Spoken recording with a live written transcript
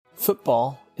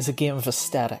Football is a game of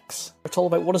aesthetics. It's all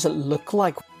about what does it look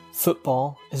like.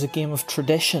 Football is a game of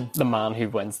tradition. The man who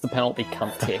wins the penalty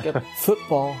can't take it.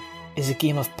 Football is a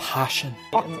game of passion.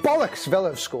 Oh, bollocks! Villa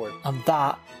have scored. And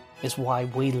that is why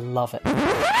we love it.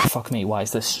 Fuck me, why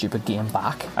is this stupid game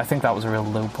back? I think that was a real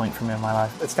low point for me in my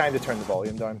life. It's time to turn the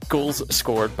volume down. Goals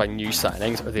scored by new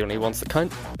signings are the only ones that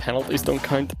count. Penalties don't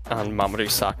count, and Mamadou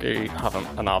Sakho having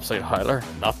an absolute howler,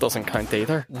 that doesn't count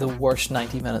either. The worst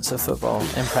 90 minutes of football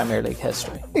in Premier League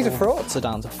history. He's a fraud.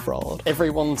 Zidane's a fraud.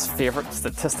 Everyone's favourite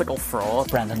statistical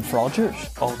fraud. Brendan Rodgers.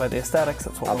 All about the aesthetics,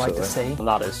 that's what we like to see. And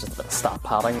that is just a bit of stat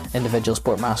padding. Individual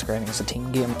sport masquerading as a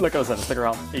team game. Look at his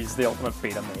Instagram, he's the ultimate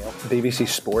beta male. BBC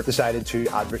Sport decided to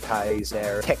advertise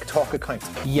their TikTok account.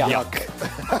 Yuck.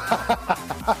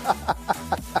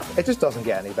 It just doesn't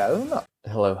get any better than that.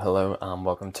 Hello, and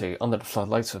welcome to Under the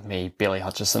Floodlights with me, Bailey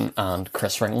Hutchison, and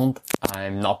Chris Ringland.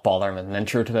 I'm not bothering with an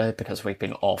intro today because we've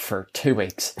been off for 2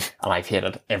 weeks and I've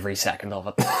hated every second of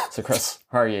it. So Chris,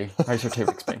 how are you? How's your 2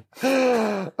 weeks been?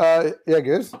 Yeah,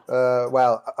 good.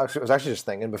 Well, I was actually just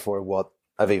thinking before what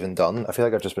I've even done. I feel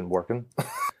like I've just been working.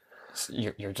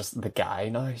 You're just the guy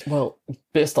now. Well,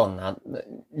 based on that,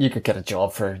 you could get a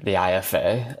job for the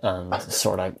IFA and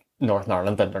sort out Northern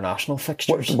Ireland international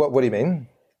fixtures. What do you mean?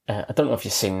 I don't know if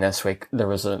you've seen this week, there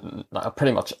was a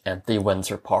pretty much empty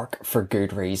Windsor Park for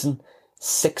good reason.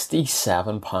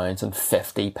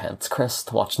 £67.50, Chris,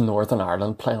 to watch Northern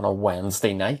Ireland play on a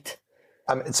Wednesday night.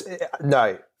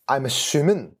 Now, I'm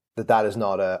assuming that is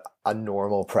not a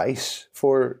normal price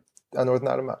for a Northern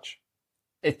Ireland match.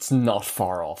 It's not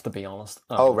far off, to be honest.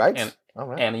 All right.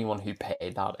 Anyone who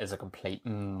paid that is a complete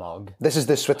mug. This is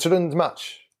the Switzerland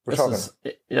match we're talking.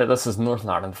 This is Northern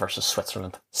Ireland versus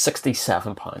Switzerland.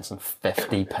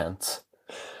 £67.50.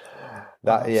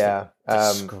 That, yeah.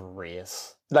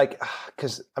 Disgrace.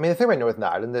 Because, I mean, the thing about Northern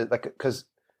Ireland, because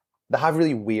they have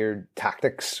really weird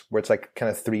tactics where it's like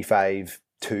kind of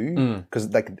 3-5-2, because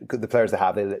the players they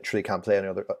have, they literally can't play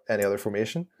any other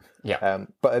formation. Yeah.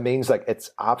 But it means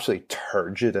it's absolutely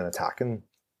turgid in attacking.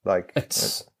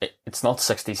 It's not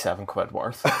 67 quid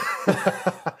worth.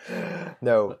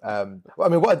 No. I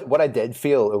mean, what I did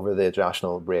feel over the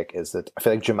international break is that I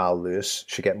feel like Jamal Lewis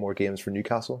should get more games for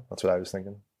Newcastle. That's what I was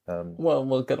thinking. Well,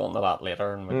 we'll get on to that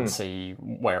later, and we can see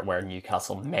where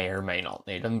Newcastle may or may not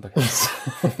need him, because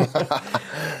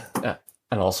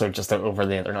and also just over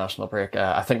the international break,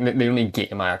 I think the only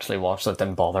game I actually watched, I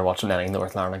didn't bother watching any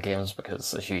Northern Ireland games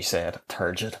because, as you said,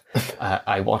 turgid.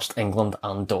 I watched England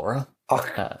Andorra.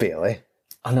 Bailey.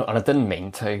 I know, and I didn't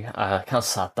mean to. I kind of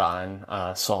sat down,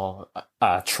 saw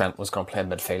Trent was going to play in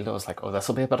midfield. I was like, oh, this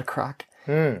will be a bit of crack.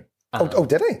 Did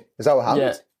he? Is that what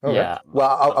happened? Yeah.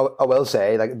 Well, I will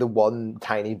say, the one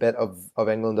tiny bit of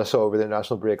England I saw over the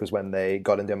international break was when they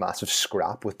got into a massive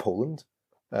scrap with Poland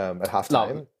at half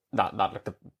time. That looked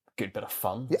a good bit of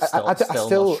fun. Yeah,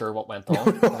 still not sure what went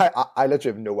on. I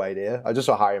literally have no idea. I just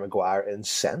saw Harry Maguire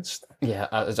incensed. Yeah,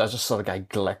 I just saw the guy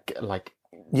Glick,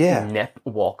 nip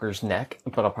Walker's neck,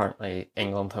 but apparently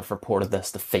England have reported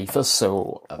this to FIFA,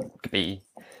 so it could be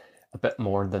a bit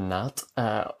more than that.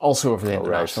 Also over the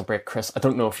international break, Chris, I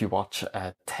don't know if you watch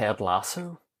Ted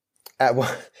Lasso.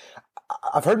 Well,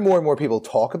 I've heard more and more people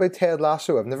talk about Ted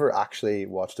Lasso. I've never actually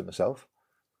watched it myself.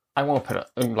 I want to put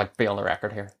it, be on the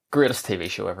record here. Greatest TV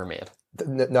show ever made.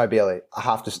 No, Bailey, I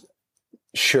have to...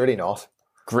 Surely not.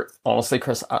 Honestly,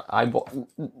 Chris,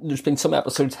 there's been some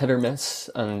episodes hit or miss,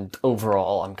 and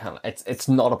overall, it's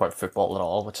not about football at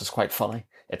all, which is quite funny.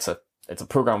 It's a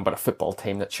program about a football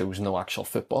team that shows no actual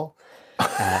football.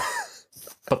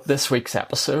 But this week's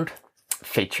episode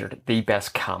featured the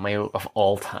best cameo of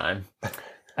all time.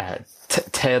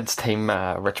 Ted's team,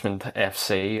 Richmond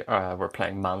FC, were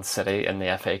playing Man City in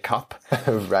the FA Cup.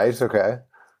 Right, okay.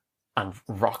 And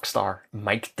rock star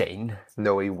Mike Dean.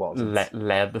 No, he wasn't.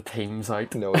 Led the teams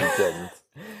out. No, he didn't.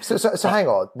 So hang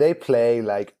on. They play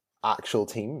actual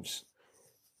teams?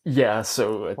 Yeah,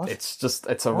 so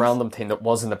it's a random team that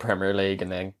was in the Premier League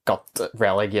and then got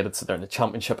relegated, so they're in the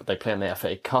Championship, but they play in the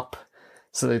FA Cup.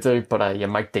 So they do, but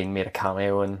Mike Dean made a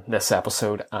cameo in this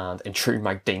episode, and in true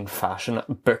Mike Dean fashion,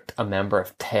 booked a member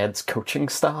of Ted's coaching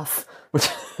staff, which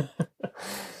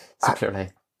so clearly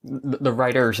the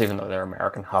writers, even though they're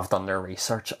American, have done their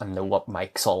research and know what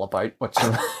Mike's all about. Which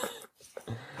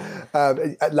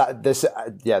this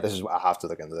is what I have to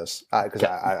look into this because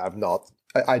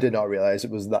I did not realize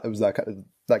it was that kind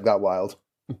of that wild.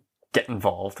 Get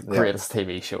involved. Greatest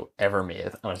TV show ever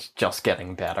made, and it's just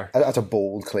getting better. That's a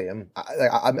bold claim.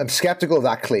 I'm skeptical of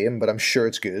that claim, but I'm sure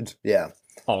it's good. Yeah,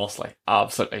 honestly,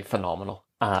 absolutely phenomenal.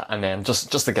 And then just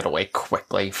to get away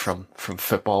quickly from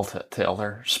football to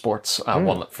other sports,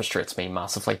 one that frustrates me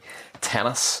massively,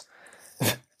 tennis.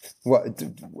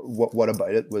 What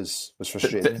about it was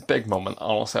frustrating? Big moment.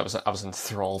 Honestly, I was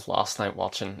enthralled last night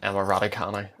watching Emma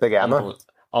Raducanu. Big Emma.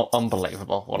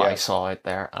 Unbelievable what I saw out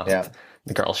there, and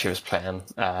the girl she was playing,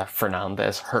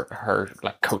 Fernandez, her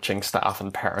like coaching staff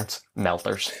and parents,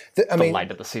 melters.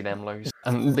 Delighted to see them lose.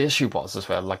 And the issue was as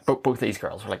well, like both these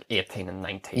girls were like 18 and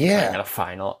 19 playing in a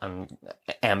final, and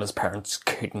Emma's parents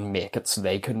couldn't make it, so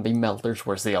they couldn't be melters,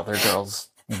 whereas the other girls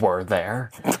were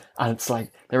there, and it's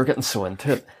like they were getting so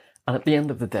into it. And at the end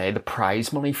of the day, the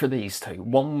prize money for these two,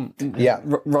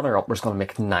 runner-up was going to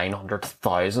make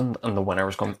 900,000 and the winner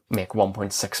was going to make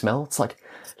 1.6 mil. It's like,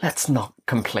 let's not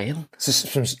complain. So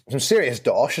some serious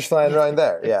dosh is flying around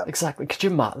there. Yeah, exactly. Could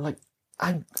you imagine? Like,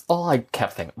 all I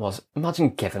kept thinking was, imagine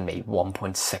giving me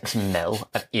 1.6 mil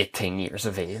at 18 years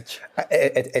of age.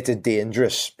 It's a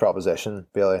dangerous proposition,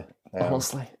 Billy.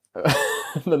 Honestly,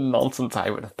 the nonsense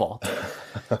I would have bought.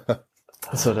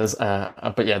 So it is,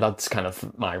 but yeah, that's kind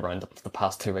of my roundup of the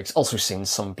past 2 weeks. Also seen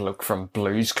some bloke from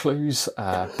Blue's Clues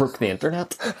broke the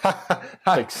internet.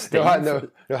 Like Steve. No,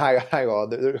 hang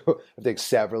on. I take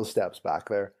several steps back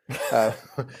there.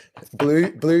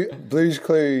 Blue's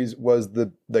Clues was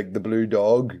the blue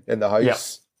dog in the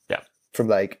house. Yeah. From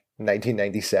like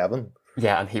 1997.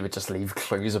 Yeah, and he would just leave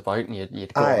clues about, and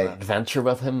you'd go on an adventure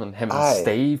with him, and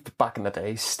Steve, back in the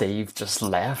day, Steve just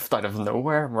left out of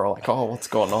nowhere, and we're all like, oh, what's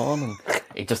going on? And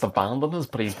he just abandoned us,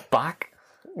 but he's back.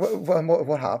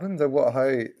 What happened?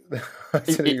 How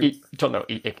he don't know,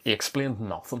 he explained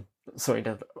nothing. So he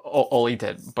did, all he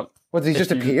did, but... What, did he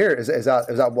just appear? Is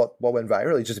that what went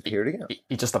viral? He just appeared again?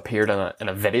 He just appeared in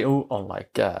a video on,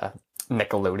 like,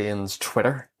 Nickelodeon's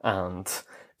Twitter, and...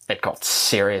 it got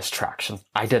serious traction.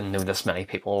 I didn't know this many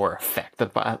people were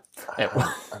affected by it.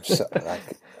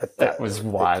 It was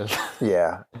wild.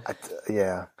 Yeah. I've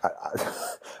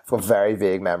got very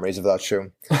vague memories of that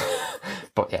show.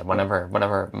 But yeah, whenever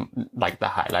like the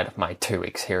highlight of my 2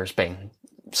 weeks here has been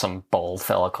some bald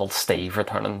fella called Steve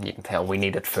returning, you can tell we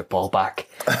needed football back.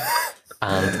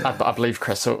 And I believe,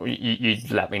 Chris, so you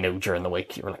let me know during the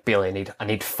week. You were like, Bailey, I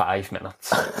need 5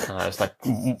 minutes. And I was like,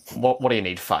 what do you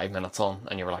need 5 minutes on?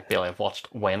 And you were like, Bailey, I've watched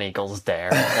When Eagles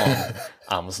Dare on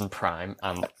Amazon Prime,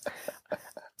 and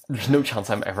there's no chance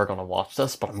I'm ever going to watch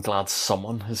this, but I'm glad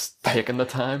someone has taken the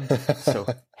time. So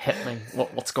hit me.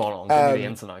 What's going on? Give me the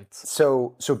ins and outs.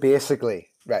 So basically,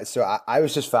 right, so I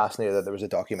was just fascinated that there was a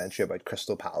documentary about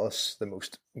Crystal Palace, the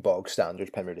most bog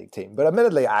standard Premier League team. But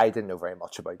admittedly, I didn't know very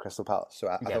much about Crystal Palace. So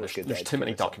I thought it was good. There's too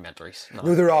many documentaries.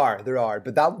 No, there are.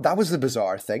 But that was the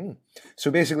bizarre thing.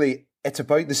 So basically, it's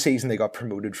about the season they got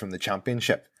promoted from the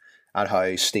Championship and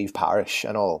how Steve Parish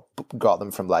and all got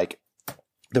them from like,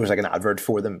 there was like an advert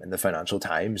for them in the Financial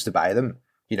Times to buy them,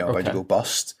 about to go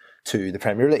bust to the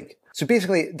Premier League. So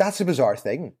basically, that's a bizarre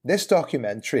thing. This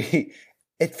documentary,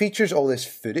 it features all this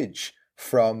footage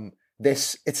from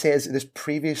this, it says, this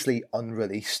previously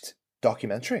unreleased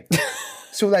documentary.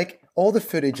 So like, all the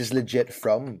footage is legit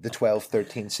from the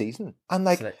 12-13 season. And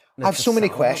like, I have so many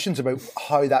questions about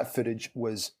how that footage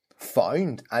was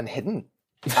found and hidden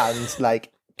and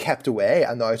like kept away,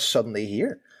 and now it's suddenly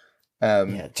here.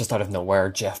 Just out of nowhere,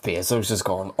 Jeff Bezos is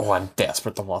going, I'm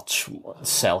desperate to watch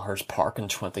Selhurst Park in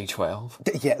 2012.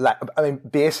 Yeah,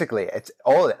 basically, it's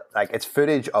all, it's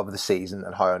footage of the season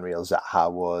and how unreal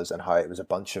Zaha was, and how it was a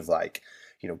bunch of,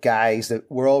 guys that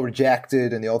were all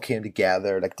rejected and they all came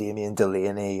together, like Damien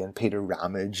Delaney and Peter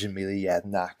Ramage and Mila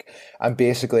Jedinak. And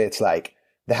basically, it's like,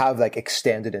 they have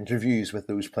extended interviews with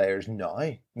those players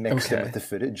now mixed in with the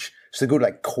footage. So they go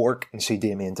to Cork and see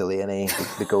Damien Delaney.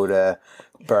 They go to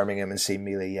Birmingham and see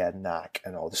Mila Jedinak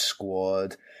and all the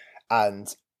squad.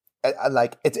 And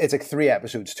it's 3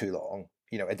 episodes too long.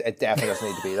 It definitely doesn't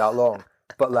need to be that long.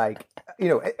 But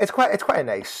it's quite a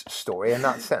nice story in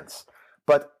that sense.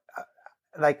 But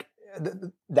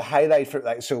the highlight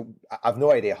for so I've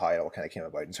no idea how it all kind of came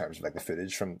about in terms of the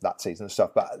footage from that season and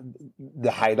stuff, but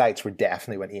the highlights were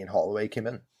definitely when Ian Holloway came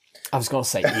in. I was going to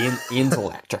say Ian's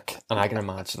electric, and I can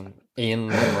imagine Ian,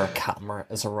 whenever a camera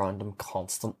is around him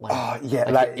constantly. Oh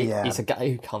yeah, he's a guy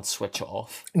who can't switch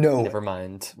off. No, never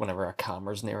mind whenever a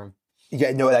camera's near him.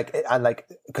 Yeah, no,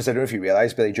 because I don't know if you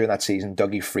realise, Billy, during that season,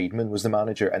 Dougie Freedman was the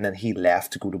manager, and then he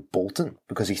left to go to Bolton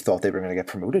because he thought they were going to get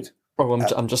promoted. Oh,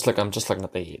 I'm just looking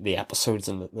at the episodes,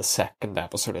 and the second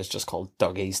episode is just called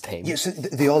Dougie's Team. Yeah, so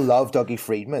they all love Dougie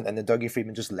Freedman, and then Dougie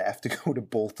Freedman just left to go to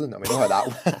Bolton. I mean, you know how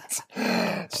that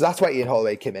went. So that's why Ian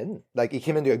Holloway came in. He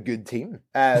came into a good team.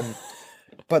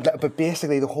 But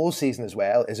basically, the whole season as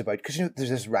well is about, because there's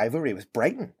this rivalry with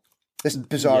Brighton. This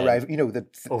bizarre rivalry,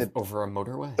 over a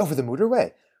motorway. Over the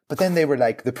motorway, But then they were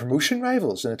like the promotion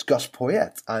rivals, and it's Gus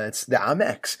Poyet, and it's the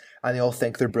Amex, and they all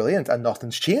think they're brilliant, and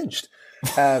nothing's changed.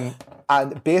 And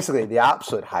basically, the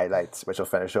absolute highlights, which I'll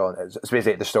finish on, is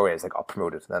basically the story is like got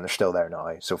promoted, and they're still there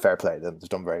now. So fair play to them; they've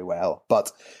done very well.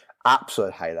 But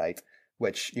absolute highlight,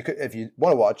 which you could, if you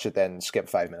want to watch it, then skip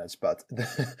 5 minutes. But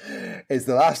is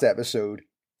the last episode.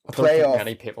 I don't think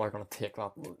many people are going to take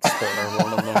that spoiler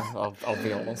warning though, I'll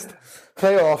be honest.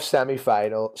 Playoff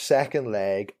semi-final, second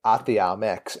leg at the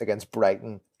Amex against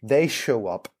Brighton. They show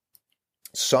up.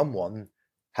 Someone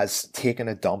has taken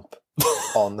a dump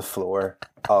on the floor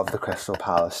of the Crystal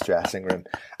Palace dressing room,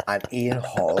 and Ian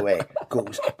Holloway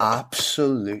goes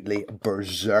absolutely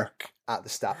berserk at the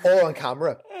staff. All on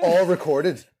camera, all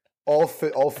recorded, all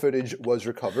footage was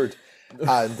recovered.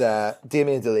 And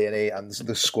Damien Delaney and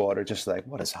the squad are just like,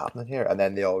 what is happening here? And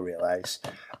then they all realise.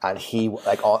 And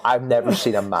I've never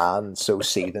seen a man so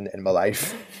seething in my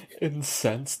life.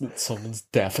 Incensed that someone's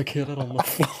defecated on the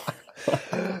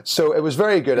floor. So it was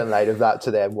very good in light of that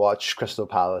to then watch Crystal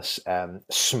Palace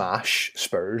smash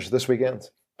Spurs this weekend.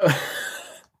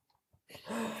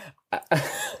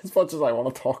 As much as I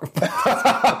want to talk about it,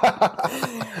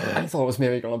 I thought it was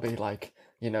maybe going to be like,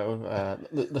 you know,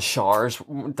 the showers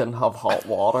didn't have hot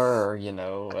water, or, you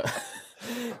know.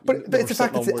 But it's the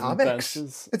fact it's the Amex.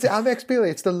 Benches. It's the Amex,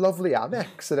 Bailey. It's the lovely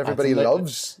Amex that everybody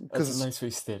loves. It's a nice wee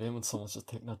stadium and someone's just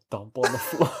taking a dump on the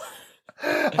floor.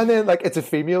 And then, like, it's a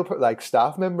female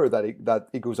staff member that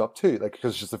he goes up to, like,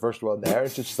 because she's the first one there.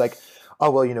 It's just like,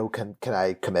 oh well, you know, can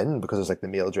I come in, because it's like the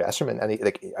male dressing room, and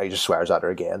he just swears at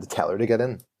her again to tell her to get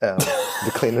in,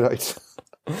 to clean it out.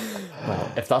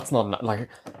 Well, if that's not, like,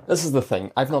 this is the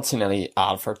thing. I've not seen any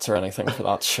adverts or anything for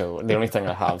that show. The only thing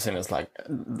I have seen is like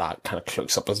that kind of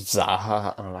close up of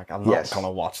Zaha, and I'm like, I'm not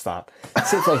gonna watch that.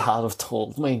 See, if they had have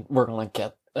told me we're gonna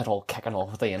get it all kicking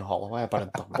off with Ian Holloway about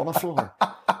a dump on the floor,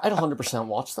 I'd 100%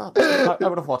 watch that. I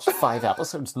would have watched 5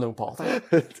 episodes, no bother.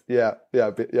 Yeah,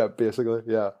 basically,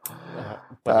 yeah.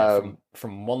 But yeah,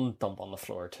 from one dump on the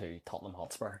floor to Tottenham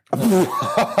Hotspur.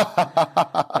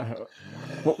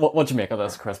 What do you make of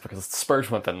this, Chris? Because Spurs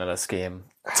went into this game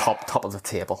top of the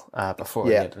table before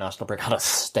the international break. Had a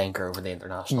stinker over the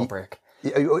international break.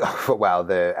 Well,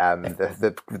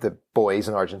 the boys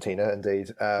in Argentina,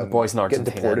 indeed. The boys in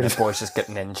Argentina, the boys just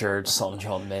getting injured. Son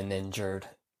Heung-min injured.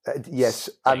 Yes,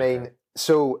 I mean,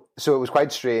 so it was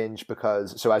quite strange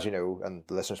because, so as you know, and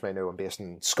the listeners may know, I'm based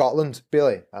in Scotland,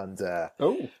 Bailey, and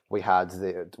we had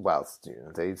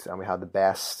indeed, and we had the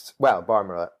best, well,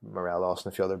 bar Morelos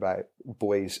and a few other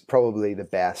boys, probably the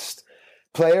best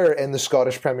player in the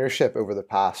Scottish Premiership over the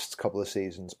past couple of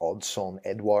seasons, Odsonne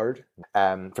Edouard,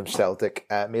 from Celtic,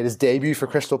 made his debut for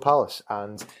Crystal Palace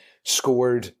and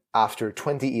scored after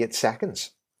 28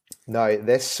 seconds. Now,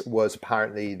 this was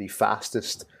apparently the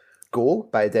fastest goal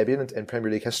by a debutant in Premier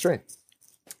League history.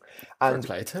 And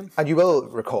you will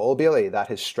recall, Bailey, that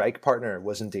his strike partner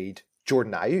was indeed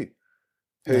Jordan Ayew,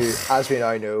 who, as we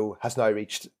now know, has now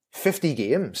reached 50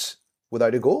 games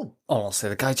without a goal. Honestly,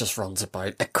 the guy just runs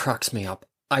about. It cracks me up.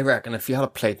 I reckon if you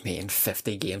had played me in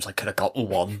 50 games, I could have got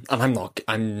one, and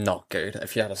I'm not good.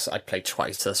 If you had I played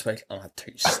twice this week, and I had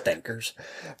 2 stinkers.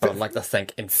 But I'd like to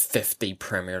think in 50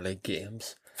 Premier League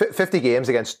games. 50 games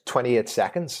against 28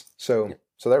 seconds. So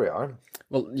there we are.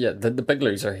 Well, yeah, the big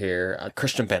loser here,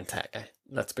 Christian Benteke.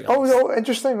 Let's be honest. Oh,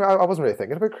 interesting. I wasn't really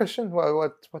thinking about Christian.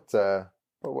 What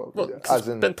as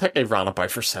in Benteke ran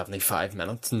about for 75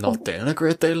 minutes, not doing a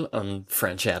great deal, and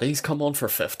French Eddie's come on for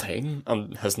 15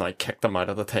 and has now kicked him out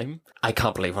of the team. I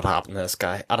can't believe what happened to this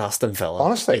guy at Aston Villa.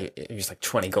 Honestly, he was like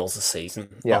 20 goals a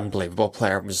season. Yeah. Unbelievable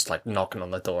player. Was like knocking on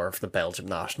the door of the Belgium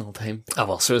national team. Oh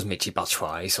well, so is Michy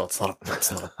Batshuayi, so it's not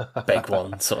a big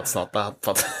one, so it's not that.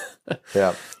 But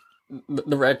yeah.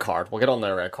 The red card. We'll get on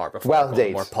the red card before we go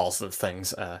on more positive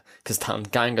things. Because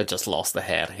Tanganga just lost the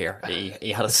head here.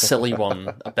 He had a silly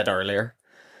one a bit earlier.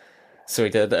 So he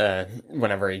did,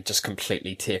 whenever he just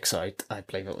completely takes out, I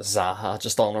believe it was Zaha,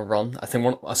 just on a run. I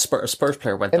think a Spurs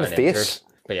player went down injured.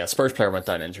 But yeah, Spurs player went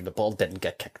down injured. The ball didn't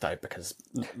get kicked out because...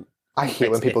 I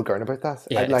hate when people gurn about that.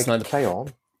 Yeah, I'd like play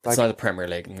on. It's now the Premier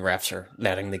League, and the refs are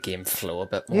letting the game flow a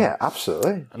bit more. Yeah,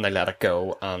 absolutely. And they let it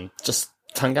go, and just...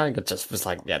 Tanganga just was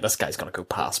like, yeah, this guy's going to go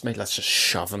past me. Let's just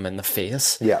shove him in the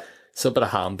face. Yeah. So a bit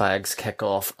of handbags, kick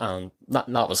off, and that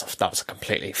was a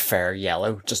completely fair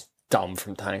yellow. Just dumb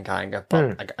from Tanganga,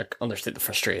 but I understood the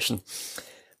frustration.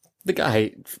 The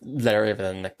guy, literally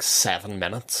within like 7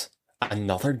 minutes,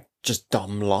 another just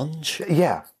dumb lunge.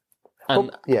 Yeah.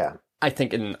 And yeah. I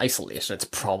think in isolation it's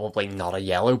probably not a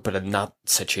yellow, but in that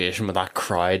situation with that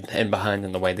crowd in behind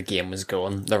and the way the game was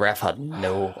going, the ref had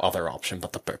no other option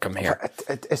but to book him here.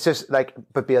 It's just like,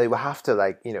 but Bailey, we have to,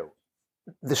 like, you know,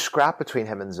 the scrap between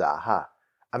him and Zaha.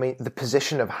 I mean, the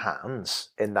position of hands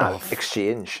in that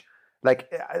exchange.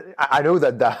 Like, I know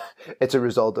that it's a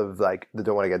result of, like, they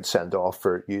don't want to get sent off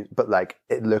for you, but, like,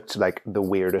 it looked like the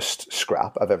weirdest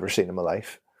scrap I've ever seen in my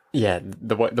life. Yeah,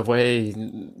 the way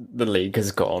the league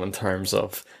has gone in terms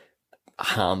of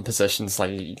hand positions,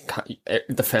 like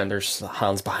defenders'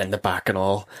 hands behind the back and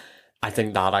all, I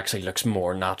think that actually looks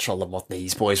more natural than what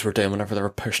these boys were doing whenever they were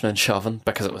pushing and shoving,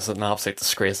 because it was an absolute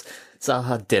disgrace.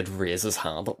 Zaha did raise his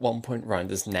hand at one point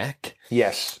round his neck.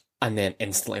 Yes. And then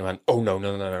instantly went, oh, no,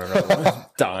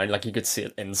 down. Like, you could see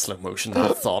it in slow motion.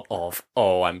 That thought of,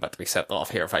 oh, I'm about to be set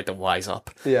off here if I don't wise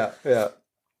up. Yeah.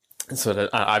 So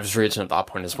I was raging at that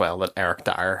point as well that Eric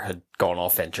Dyer had gone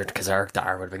off injured, because Eric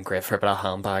Dyer would have been great for a bit of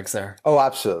handbags there. Oh,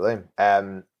 absolutely.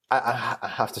 I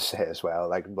have to say as well,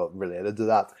 like, well, related to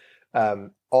that,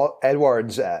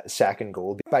 Edward's second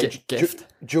goal by Gift.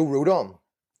 Joe Rodon.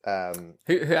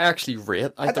 Who I actually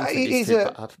rate. I don't think he's too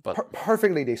bad, but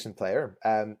perfectly decent player.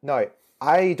 Now,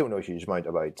 I don't know a huge amount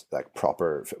about, like,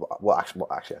 proper. Well, actually,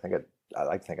 I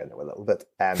like to think I know a little bit.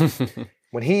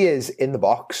 When he is in the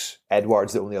box,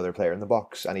 Edward's the only other player in the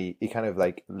box, and he kind of,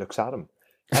 like, looks at him,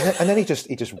 and then he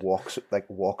just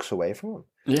walks away from him.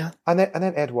 Yeah, and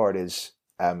then Edward is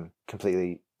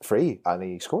completely free, and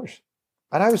he scores.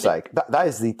 And I was like, that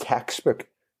is the textbook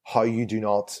how you do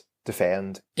not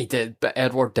defend. He did, but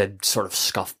Edward did sort of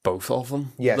scuff both of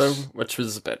them. Yes, though, which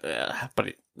was a bit.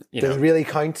 But does it really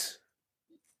count?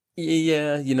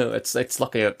 Yeah, it's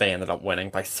lucky that they ended up winning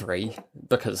by 3,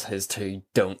 because his 2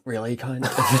 don't really count.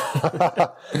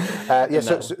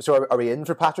 So are we in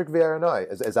for Patrick Vieira now?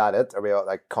 Is that it? Are we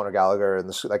like Conor Gallagher and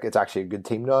like it's actually a good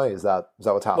team now? Is that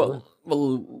what's happening?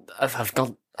 Well, I've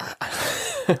got.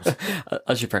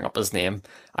 As you bring up his name,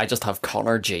 I just have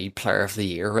Connor G, Player of the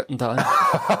Year, written down.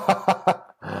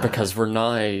 Because we're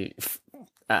now,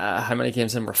 how many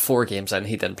games in? We're 4 games in.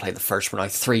 He didn't play the first. We're now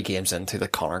 3 games into the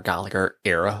Conor Gallagher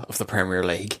era of the Premier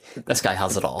League. This guy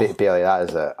has it all. Bailey,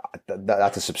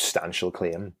 that's a substantial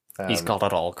claim. He's got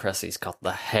it all, Chris. He's got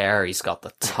the hair, he's got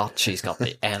the touch, he's got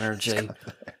the energy.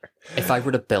 If I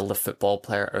were to build a football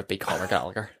player, it would be Conor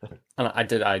Gallagher. And I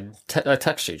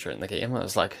texted you during the game. I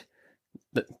was like,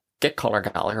 get Conor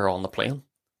Gallagher on the plane.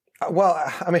 Well,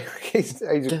 I mean, he's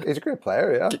a great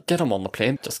player, yeah. Get him on the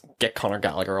plane. Just get Conor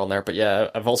Gallagher on there. But yeah,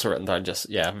 I've also written down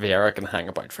Vieira can hang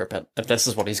about for a bit. If this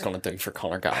is what he's going to do for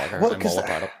Conor Gallagher, I'm all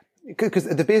about it. Because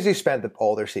they basically spent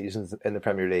all their seasons in the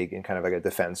Premier League in kind of like a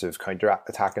defensive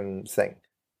counter-attacking thing.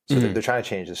 So they're trying to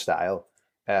change the style.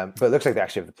 But it looks like they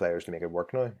actually have the players to make it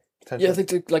work now. Yeah, they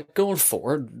do, like, going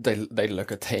forward, they look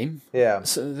a team. Yeah.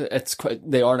 So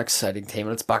they are an exciting team,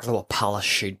 and it's back to what Palace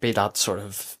should be, that sort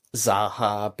of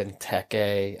Zaha,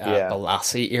 Benteke,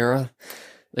 Balassi era.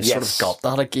 They've sort of got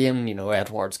that again.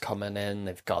 Edward's coming in,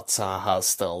 they've got Zaha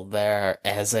still there,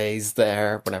 Eze's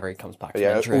there whenever he comes back from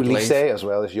injury. Olise as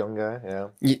well, as young guy, yeah.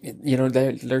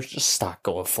 They're just stacked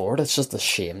going forward. It's just a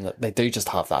shame that they do just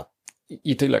have that.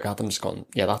 You do look at them just going,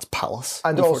 yeah, that's Palace,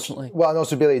 and unfortunately.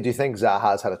 Also, Billy, do you think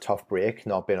Zaha's had a tough break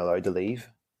not being allowed to leave?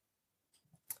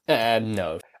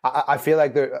 No. I feel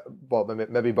like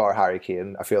maybe bar Harry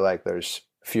Kane, I feel like there's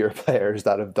fewer players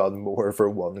that have done more for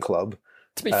one club.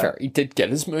 To be fair, he did get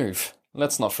his move.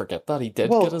 Let's not forget that. He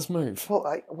did get his move.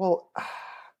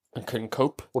 And couldn't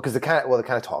cope. Well, because they kind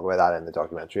of talk about that in the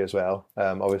documentary as well,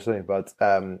 obviously. But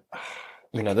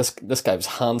this guy was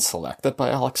hand selected by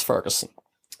Alex Ferguson.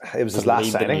 It was his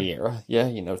last signing. The era. Yeah,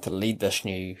 to lead this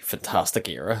new fantastic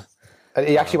era. And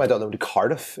he actually went on to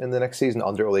Cardiff in the next season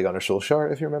under Ole Gunnar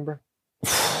Solskjaer, if you remember.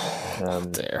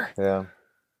 Dear. Yeah.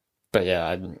 But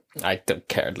yeah, I don't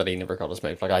care that he never got his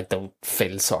move. Like, I don't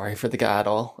feel sorry for the guy at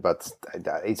all. But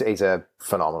he's a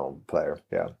phenomenal player,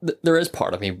 yeah. There is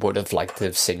part of me would have liked to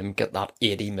have seen him get that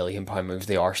 £80 million move to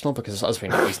the Arsenal, because as we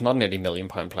know, he's not an £80 million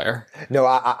player. No,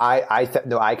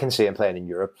 I can see him playing in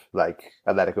Europe, like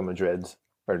Atletico Madrid,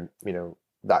 or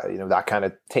that kind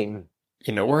of team.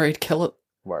 You know where he'd kill it?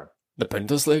 Where? The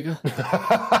Bundesliga.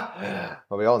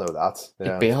 Well, we all know that. Yeah.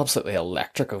 It'd be absolutely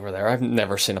electric over there. I've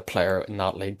never seen a player in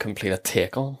that league complete a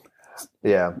take on.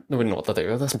 Yeah. They wouldn't know what to do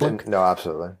with this bloke. No,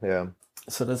 absolutely. Yeah.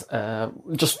 So there's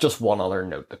just one other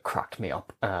note that cracked me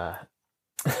up.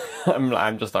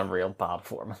 I'm just on real bad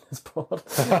form in this pod.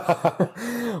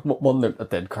 One note that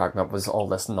did crack me up was all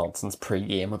this nonsense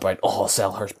pre-game about,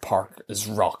 Selhurst Park is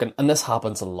rocking. And this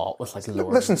happens a lot with, like,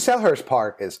 lower... Listen, Selhurst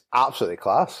Park is absolutely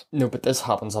class. No, but this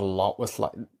happens a lot with,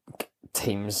 like,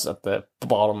 teams at the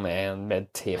bottom end,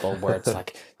 mid-table, where it's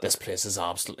like, this place is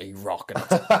absolutely rocking.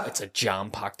 It's a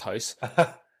jam-packed house.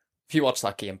 If you watch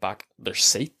that game back, there's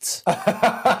seats.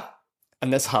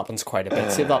 And this happens quite a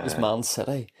bit. See, that was Man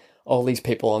City. all these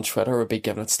people on Twitter would be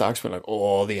giving it stacks, being like,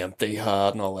 "Oh, the empty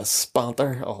head and all this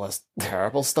banter, all this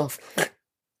terrible stuff."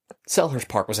 Selhurst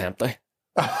Park was empty.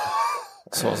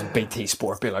 So I was in BT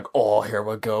Sport being like, "Oh, here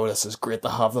we go. This is great to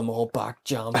have them all back,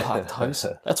 jam-packed house."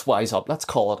 Let's wise up. Let's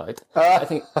call it out. I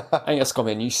think it's going to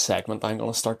be a new segment. I'm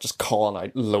going to start just calling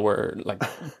out lower, like,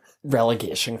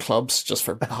 relegation clubs just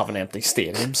for having empty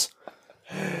stadiums.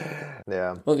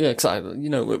 Yeah. Well, yeah, exactly. You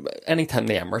know, anytime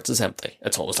the Emirates is empty,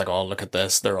 it's always like, "Oh, look at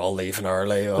this. They're all leaving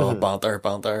early. Oh,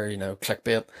 banter, you know,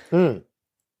 clickbait."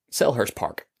 Selhurst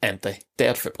Park, empty.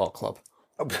 Dead football club.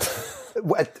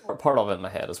 What? Part of it in my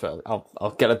head as well.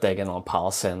 I'll get a dig in on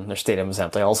Palace saying their stadium is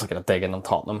empty. I also get a dig in on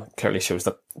Tottenham. It clearly shows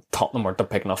that Tottenham weren't a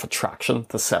big enough attraction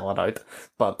to sell it out.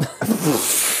 But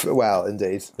Well,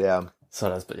 indeed, yeah.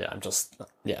 So it is. But yeah, I'm just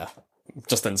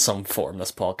in some form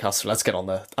this podcast. So let's get on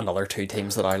to another two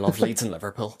teams that I love: Leeds and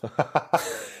Liverpool.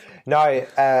 Now,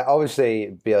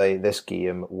 obviously, Bailey, this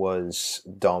game was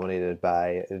dominated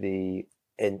by the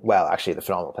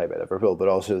phenomenal play by Liverpool, but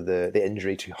also the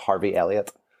injury to Harvey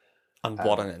Elliott. And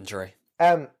what an injury!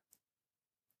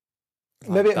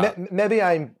 Maybe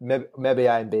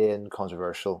I'm being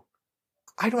controversial.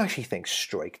 I don't actually think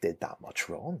Struijk did that much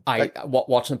wrong.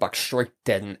 Watching it back, Struijk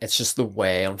didn't. It's just the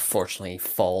way, unfortunately, he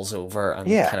falls over and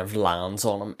kind of lands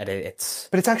on him. But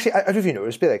it's actually, I don't know if you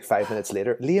noticed, but like 5 minutes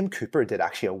later, Liam Cooper did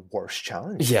actually a worse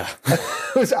challenge. Yeah,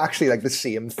 it was actually like the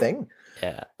same thing.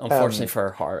 Yeah, unfortunately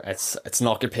for Hart, it's an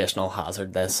occupational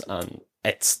hazard. This, and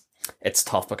it's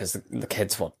tough because the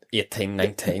kid's 18,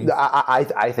 19.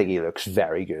 I think he looks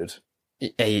very good.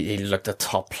 He looked a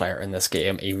top player in this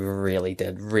game. He really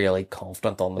did. Really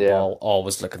confident on the ball.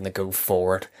 Always looking to go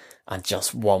forward. And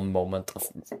just one moment of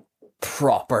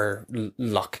proper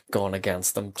luck going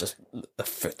against him. Just the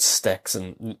foot sticks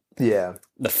and the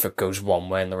foot goes one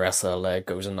way and the rest of the leg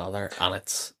goes another. And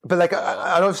it's... But like,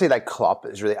 I don't say like Klopp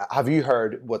is really... Have you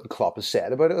heard what Klopp has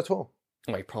said about it at all?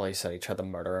 Well, he probably said he tried to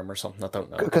murder him or something. I don't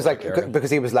know.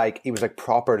 Because he was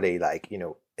properly like, you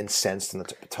know, incensed and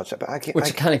touch it. But Which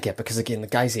you kind of get because again the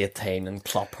guy's 18 and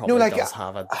Klopp probably does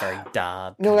have a very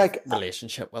dad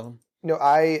relationship with him.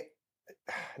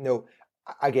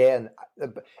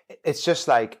 It's just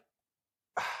like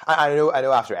I know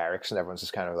after Eriksen everyone's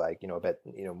just kind of like, you know, a bit,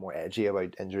 you know, more edgy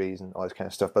about injuries and all this kind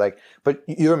of stuff. But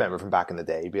you remember from back in the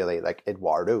day, really, like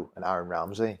Eduardo and Aaron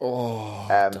Ramsey.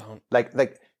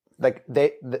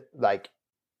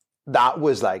 That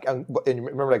was like, and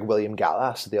remember like William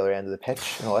Gallas at the other end of the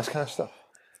pitch and all this kind of stuff.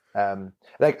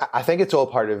 I think it's all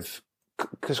part of,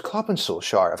 because Klopp and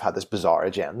Solskjaer have had this bizarre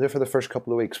agenda for the first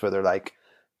couple of weeks where they're like,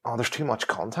 "Oh, there's too much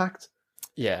contact."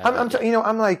 Yeah,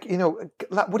 I'm like, you know,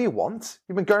 what do you want?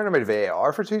 You've been going about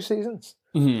VAR for 2 seasons.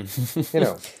 Mm-hmm. You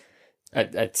know,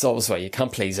 it's always why you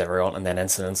can't please everyone, and then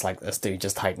incidents like this do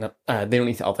just heighten it. The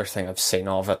only other thing I've seen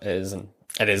of it is, and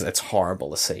it's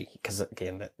horrible to see because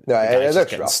again, the guy's just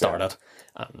getting started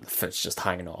and the foot's just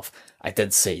hanging off. I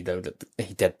did see though that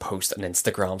he did post an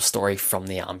Instagram story from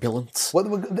the ambulance. Well,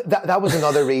 that was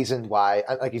another reason why,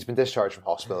 like, he's been discharged from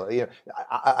hospital. You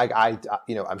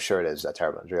know, I'm sure it is a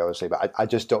terrible injury, obviously, but I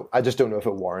just don't know if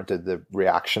it warranted the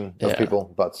reaction of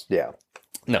people. But yeah,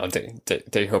 no,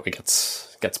 do hope he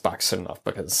gets back soon enough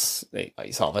because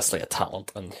he's obviously a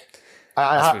talent and.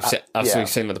 As we've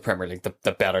seen with the Premier League,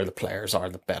 the better the players are,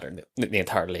 the better the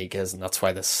entire league is, and that's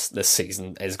why this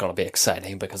season is going to be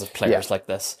exciting because of players like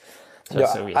this.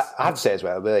 I have to say as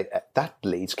well, really, that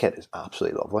Leeds kit is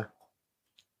absolutely lovely.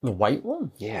 The white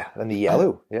one, yeah, and the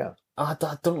yellow, yeah. I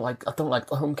don't like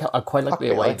the home kit. I quite like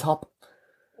the away top.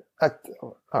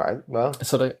 All right, well,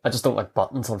 I just don't like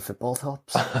buttons on football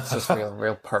tops. It's just a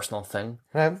real personal thing.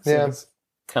 Yeah.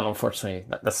 And unfortunately,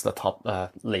 that's the top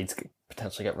Leeds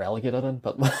potentially get relegated in,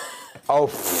 but nice,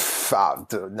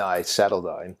 settle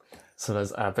down. So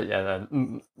there's, but yeah,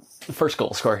 the first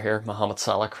goal scorer here, Mohamed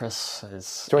Salah, Chris,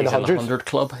 is joined the 100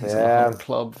 club. He's in the 100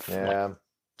 club. Yeah. Like,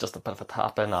 just a bit of a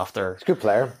tap in after. He's a good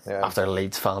player. Yeah. After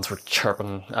Leeds fans were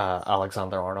chirping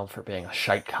Alexander Arnold for being a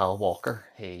shite Kyle Walker,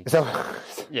 he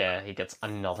gets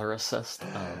another assist.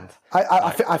 And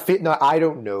I feel now. I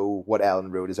don't know what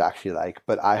Ellen Road is actually like,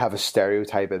 but I have a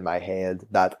stereotype in my head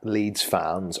that Leeds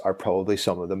fans are probably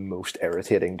some of the most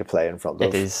irritating to play in front of.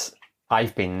 It is.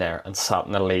 I've been there and sat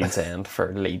in the Leeds end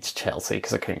for Leeds Chelsea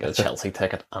because I couldn't get a Chelsea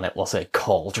ticket, and it was a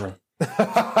cauldron.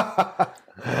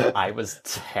 I was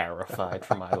terrified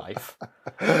for my life.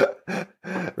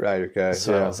 Right, okay.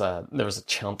 So there was a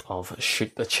chant of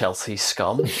 "shoot the Chelsea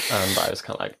scum," and I was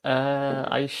kind of like,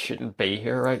 I shouldn't be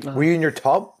here right now. Were you in your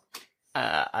top?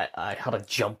 I had a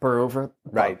jumper over it.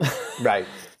 Right.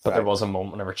 But there was a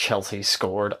moment whenever Chelsea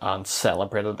scored and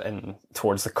celebrated in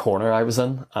towards the corner I was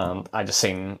in, and I just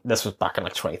seen, this was back in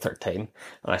like 2013, and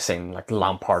I seen like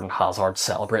Lampard and Hazard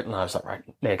celebrating, and I was like, right,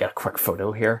 need to get a quick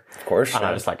photo here. Of course. And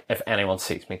I was like, if anyone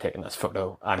sees me taking this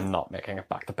photo, I'm not making it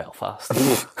back to Belfast.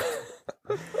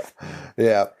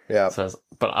 Yeah. So,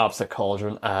 but absolute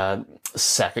cauldron.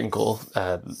 Second goal,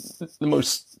 the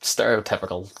most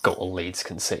stereotypical goal Leeds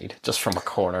concede, just from a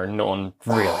corner. No one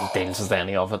really deals with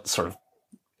any of it. Sort of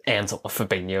ends up with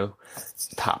Fabinho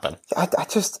tapping. I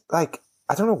just like,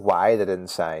 I don't know why they didn't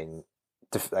sign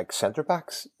like centre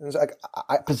backs. Like,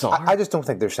 Bizarre. I just don't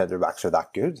think their centre backs are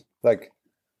that good. Like,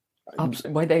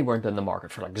 Why they weren't in the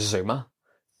market for like Zuma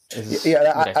is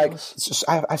ridiculous.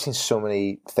 I've seen so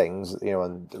many things,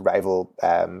 on rival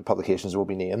publications will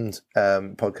be named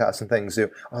podcasts and things.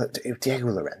 Diego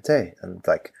Llorente and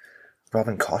like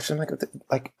Robin Koch. I'm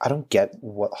like I don't get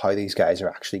how these guys are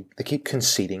actually. They keep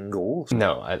conceding goals.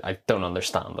 No, I don't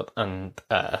understand it. And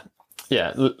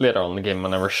later on in the game,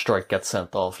 whenever Strike gets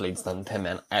sent off, Leeds then 10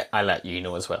 men. I let you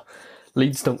know as well.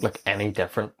 Leeds don't look any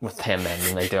different with 10 men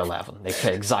than they do 11. They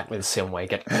play exactly the same way,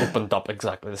 get opened up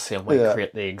exactly the same way,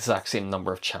 create the exact same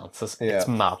number of chances. Yeah. It's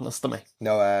madness to me.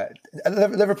 No,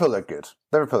 Liverpool are good.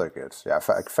 Yeah,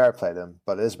 fair play to them,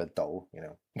 but it is a bit dull,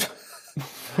 What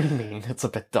do you mean? It's a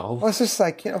bit dull. Well, it's just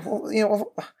like,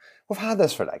 we've had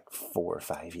this for like 4 or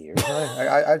 5 years.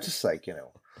 I just like,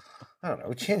 I don't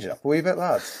know, change it up a wee bit,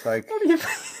 lads. Like, do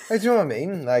you know what I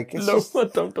mean? Like, it's I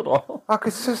don't at all.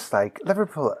 It's just like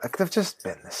Liverpool. Like, they've just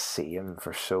been the same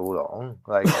for so long.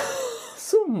 Like,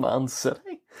 so Man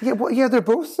City. Yeah, well, yeah, they're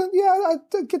both. Yeah,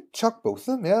 I'd get chuck both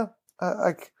of them. Yeah,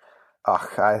 I don't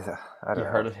know. You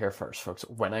heard it here first, folks.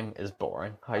 Winning is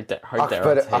boring. How dare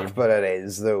but it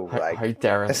is though. How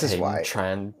dare this is why try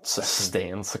and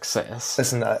sustain success?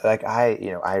 Listen, like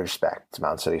I respect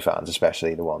Man City fans,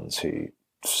 especially the ones who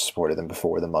supported them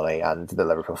before the money, and the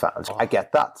Liverpool fans. I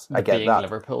get that. I get that.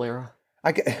 Liverpool era.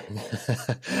 I get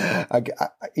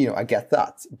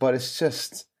that, but it's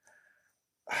just,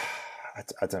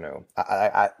 I don't know.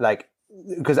 I like,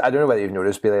 because I don't know whether you've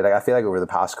noticed, Billy. Like, I feel like over the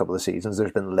past couple of seasons,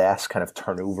 there's been less kind of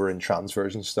turnover in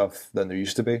transfers and stuff than there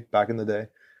used to be back in the day.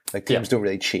 Like, teams don't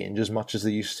really change as much as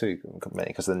they used to,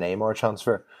 because of the Neymar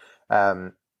transfer.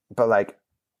 But like,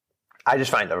 I just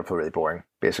find Liverpool really boring,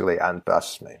 basically, and that's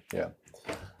just me. Yeah.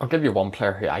 I'll give you one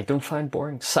player who I don't find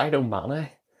boring. Sadio Mane.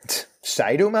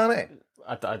 Sadio Mane?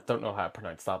 I don't know how to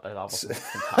pronounce that, but that was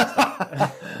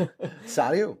fantastic.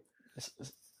 Sadio?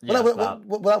 Yeah,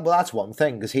 well, that's one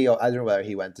thing, because I don't know whether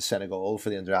he went to Senegal for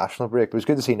the international break, but it was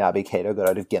good to see Naby Keita got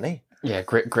out of Guinea. Yeah,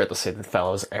 great to see the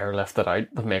fellows airlifted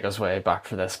out to make his way back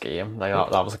for this game.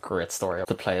 That was a great story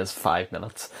to play as 5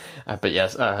 minutes. But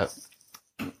yes,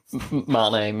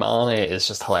 Mane is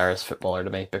just hilarious footballer to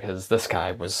me, because this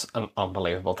guy was an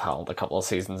unbelievable talent a couple of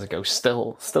seasons ago.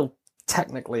 Still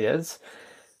technically is.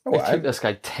 It took this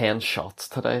guy 10 shots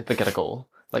today to get a goal.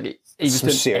 Like, he was some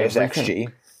doing serious everything.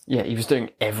 XG. Yeah, he was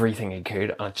doing everything he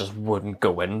could, and it just wouldn't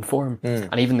go in for him.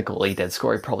 And even the goal he did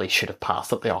score, he probably should have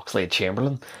passed it to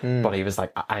Oxlade-Chamberlain. But he was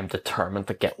like, I'm determined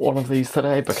to get one of these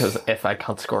today, because if I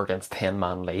can't score against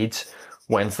 10-man Leeds,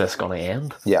 when's this going to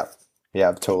end? Yeah,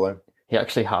 totally. He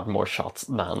actually had more shots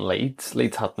than Leeds.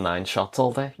 Leeds had 9 shots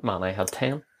all day. Mane had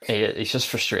 10. He's just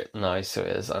frustrating now, so he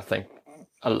is. I think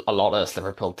a lot of this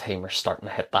Liverpool team are starting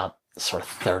to hit that sort of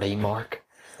 30 mark.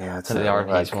 Yeah, so they are.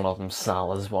 He's one of them.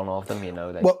 Salah's one of them. They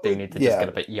do need to just get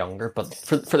a bit younger. But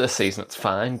for this season, it's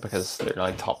fine, because they're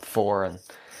now top 4 and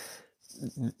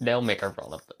they'll make a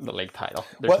run at the league title.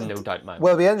 There's no doubt in my mind.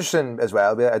 Well, it'll be interesting as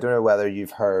well. I don't know whether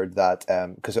you've heard that,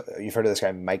 because you've heard of this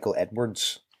guy Michael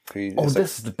Edwards.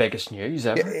 This is the biggest news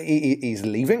ever. He's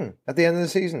leaving at the end of the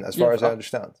season, as far as I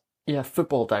understand. Yeah,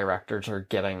 football directors are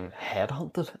getting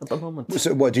headhunted at the moment.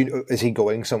 So, is he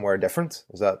going somewhere different?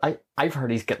 Is that? I've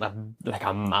heard he's getting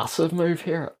a massive move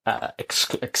here,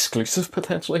 exclusive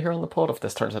potentially here on the pod, if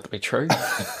this turns out to be true.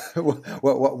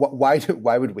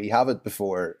 Why would we have it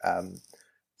before a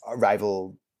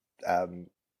rival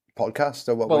podcast?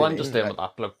 Or I'm just doing what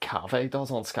that bloke Cave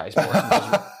does on Sky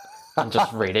Sports. I'm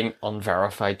just reading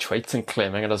unverified tweets and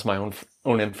claiming it as my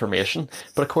own information.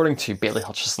 But according to Bailey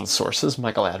Hutchison's sources,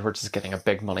 Michael Edwards is getting a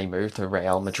big money move to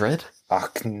Real Madrid.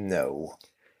 Ach, no.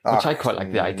 Which I quite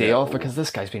like the idea of, because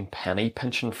this guy's been penny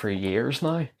pinching for years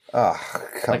now.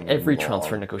 Come every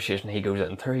transfer negotiation he goes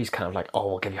into, he's kind of like,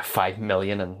 we'll give you $5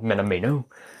 million in Minamino.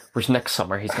 Whereas next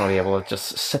summer he's going to be able to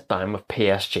just sit down with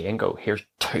PSG and go, here's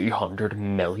 200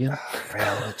 million.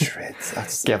 Real Madrid.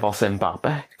 That's Give us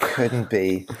Mbappe. couldn't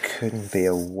be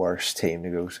a worse team to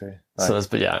go to.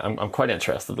 But yeah, I'm quite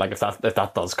interested. Like if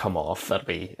that does come off, it'll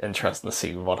be interesting to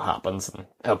see what happens, and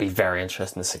it'll be very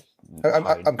interesting to see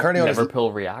I'm currently on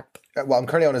Liverpool react. Well, I'm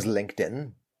currently on his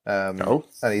LinkedIn. And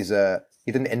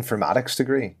he did an informatics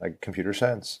degree, like computer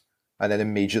science, and then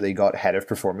immediately got head of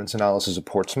performance analysis at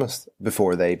Portsmouth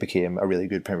before they became a really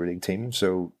good Premier League team.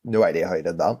 So no idea how he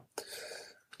did that.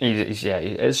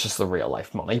 It's just the real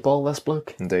life Moneyball, this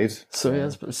bloke. Indeed.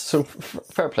 So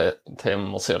fair play to him.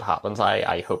 We'll see what happens.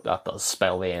 I hope that does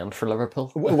spell the end for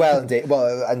Liverpool. Well, indeed.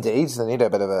 They need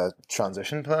a bit of a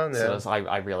transition plan. Yeah. So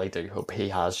I really do hope he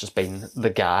has just been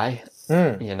the guy,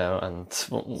 and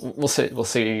we'll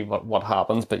see what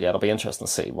happens. But yeah, it'll be interesting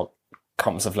to see what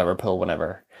comes of Liverpool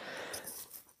whenever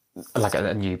like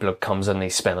a new bloke comes in.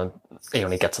 He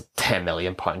only gets a £10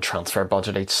 million transfer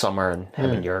budget each summer, and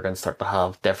him and Jurgen start to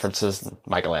have differences, and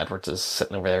Michael Edwards is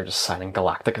sitting over there just signing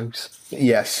Galacticos.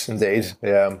 Yes, indeed.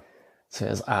 Yeah.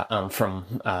 So and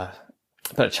from a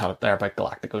bit of chat there about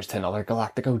Galacticos to another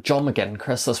Galactico, John McGinn,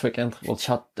 Chris, this weekend we'll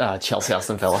chat Chelsea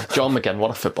Aston Villa. John McGinn,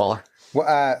 what a footballer. Well,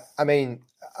 yeah.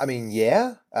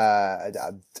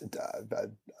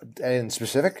 Anything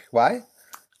specific? Why?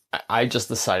 I just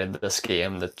decided this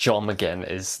game that John McGinn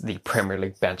is the Premier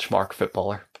League benchmark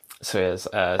footballer. So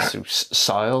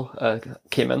Sile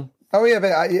came in. Oh yeah,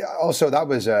 but also that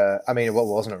was it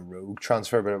wasn't a rogue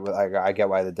transfer, but I get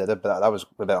why they did it, but that was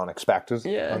a bit unexpected.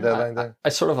 Yeah, on deadline day. I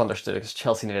sort of understood it because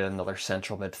Chelsea needed another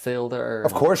central midfielder.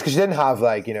 Of course, because you didn't have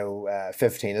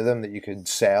 15 of them that you could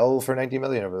sell for 90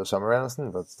 million over the summer or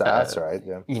anything. But that's all right.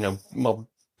 Yeah.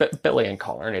 Billy and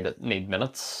Connor need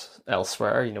minutes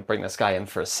elsewhere. Bring this guy in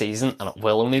for a season, and it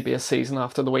will only be a season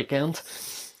after the weekend.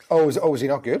 Was he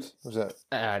not good? Was it?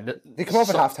 Did he come off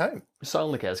at half time?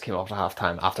 Saul Niguez came off at half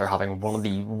time after having one of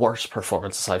the worst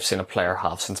performances I've seen a player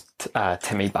have since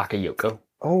Timmy Bakayoko.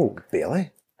 Oh, really?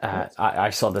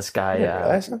 I saw this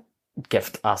guy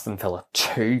gift Aston Villa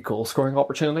 2 goal scoring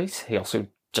opportunities. He also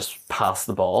just passed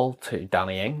the ball to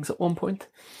Danny Ings at one point.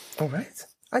 Oh, right.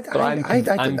 I'm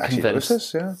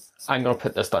convinced. Yeah. I'm going to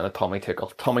put this down to Tommy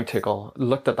Tuchel. Tommy Tuchel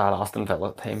looked at that Aston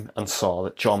Villa team and saw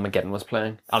that John McGinn was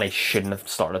playing, and he shouldn't have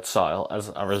started Sile as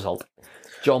a result.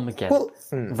 John McGinn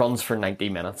runs for 90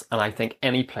 minutes, and I think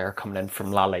any player coming in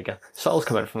from La Liga, Sile's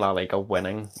come in from La Liga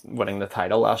winning the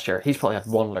title last year, he's probably had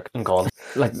one look and gone,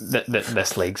 like,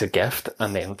 this league's a gift,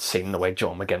 and then seen the way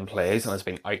John McGinn plays and has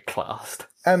been outclassed.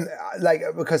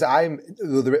 Because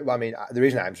the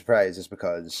reason I'm surprised is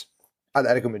because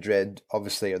Atletico Madrid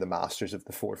obviously are the masters of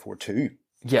the 4-4-2.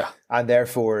 Yeah. And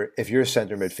therefore, if you're a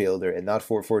centre midfielder in that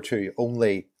 4-4-2,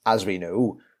 only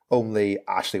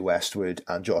Ashley Westwood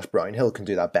and Josh Brownhill can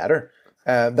do that better.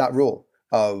 That role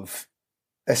of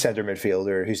a centre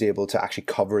midfielder who's able to actually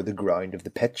cover the ground of the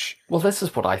pitch. Well, this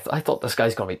is what I thought this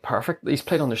guy's going to be perfect. He's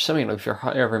played under Simeone for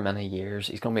however many years.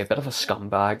 He's going to be a bit of a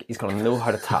scumbag. He's going to know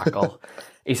how to tackle.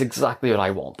 He's exactly what I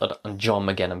wanted, and John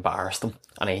McGinn embarrassed him,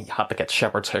 and he had to get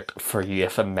Shepherd's hooked for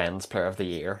UEFA Men's Player of the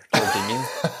Year.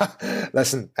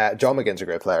 Listen, John McGinn's a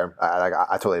great player.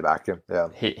 I totally back him. Yeah,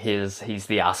 he's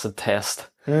the acid test.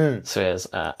 So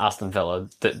Aston Villa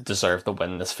deserved to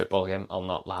win this football game. I'll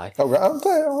not lie.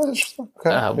 Oh, interesting.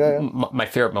 Okay. My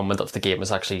favourite moment of the game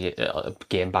was actually a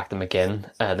game back to McGinn.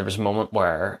 There was a moment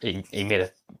where he made a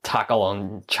tackle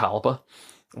on Chalba.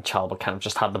 And Chalba kind of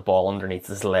just had the ball underneath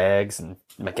his legs, and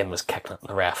McGinn was kicking it, and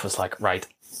the ref was like, right,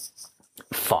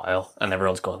 foul. And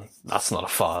everyone's going, that's not a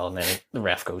foul. And then the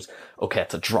ref goes, okay,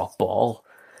 it's a drop ball.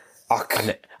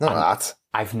 That.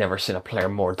 I've never seen a player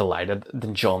more delighted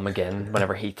than John McGinn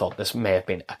whenever he thought this may have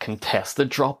been a contested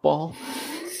drop ball.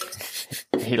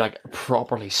 He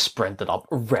properly sprinted up,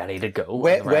 ready to go.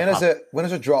 When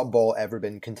has a drop ball ever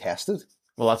been contested?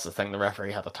 Well, that's the thing. The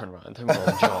referee had to turn around to him.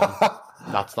 Well, John,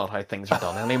 that's not how things are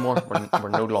done anymore. We're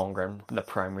no longer in the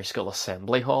primary school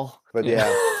assembly hall. But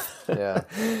yeah.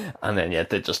 And then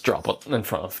they just drop it in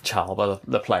front of Chalba,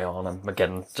 the play on, and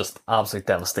McGinn just absolute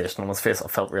devastation on his face. I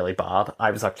felt really bad.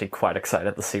 I was actually quite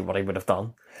excited to see what he would have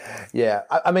done. Yeah,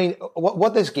 I mean,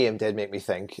 what this game did make me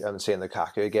think, I'm saying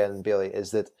Lukaku again, Bailey, is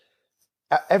that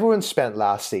everyone spent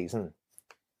last season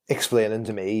explaining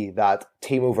to me that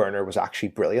Timo Werner was actually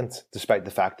brilliant, despite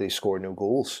the fact that he scored no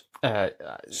goals. Hang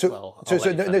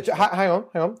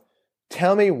on.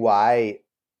 Tell me why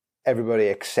everybody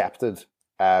accepted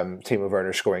Timo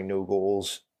Werner scoring no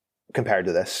goals compared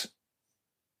to this.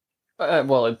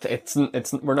 Well, it's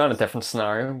we're not in a different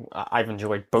scenario. I've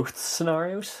enjoyed both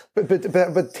scenarios. But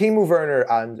Timo Werner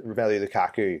and Romelu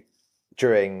Lukaku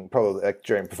during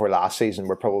before last season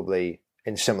were probably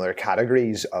in similar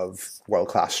categories of world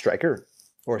class striker,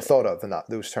 or thought of in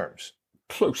those terms.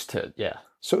 Close to it, yeah.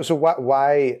 So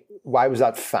why was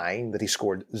that fine that he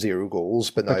scored 0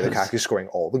 goals, but now Lukaku's scoring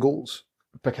all the goals?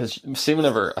 Because see,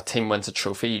 whenever a team wins a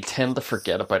trophy, you tend to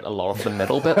forget about a lot of the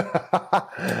middle bit.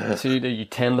 So you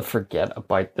tend to forget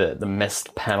about the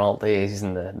missed penalties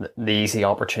and the easy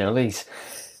opportunities.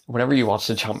 Whenever you watch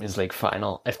the Champions League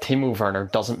final, if Timo Werner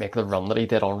doesn't make the run that he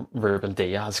did on Ruben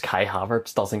Diaz, Kai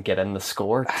Havertz doesn't get in the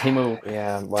score.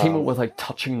 Timo, without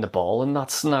touching the ball in that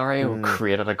scenario,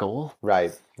 created a goal.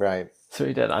 Right. So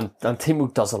he did, and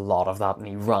Timo does a lot of that, and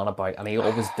he ran about, and he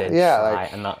always did try,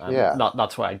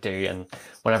 that's what I do. And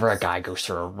whenever a guy goes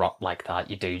through a rut like that,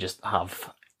 you do just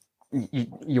have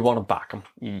you want to back him,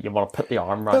 you want to put the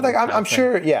arm around. But I'm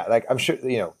sure he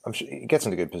gets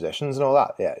into good positions and all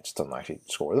that. Yeah, it just doesn't actually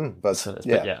score them. But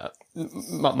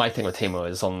my thing with Timo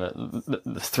is on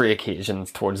the 3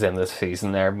 occasions towards the end of the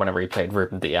season there, whenever he played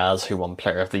Ruben Diaz, who won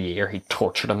Player of the Year, he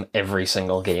tortured him every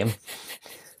single game.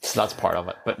 So that's part of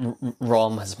it. But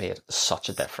Rom has made such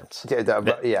a difference.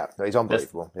 Yeah, he's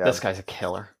unbelievable. This guy's a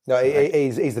killer. No,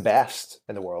 he's the best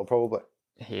in the world, probably.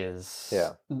 He is.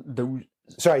 Yeah.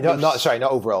 Not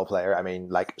overall player. I mean,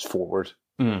 like forward.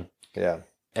 Yeah.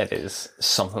 It is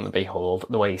something to behold.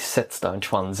 The way he sits down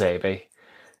Tuanzebe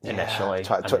initially.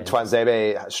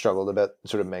 Tuanzebe struggled a bit,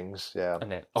 sort of Mings, yeah.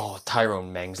 And then,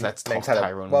 Tyrone Mings. Let's talk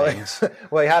Tyrone Mings.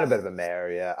 Well, he had a bit of a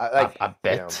mare, yeah. A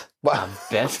bit.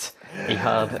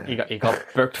 He got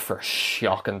booked for a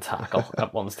shocking tackle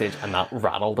at one stage, and that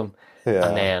rattled him. Yeah.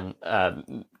 And then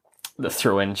the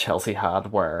throw-in Chelsea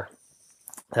had where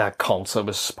Konsa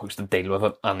was supposed to deal with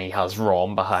it, and he has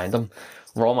Rom behind him.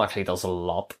 Rom actually does a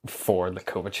lot for the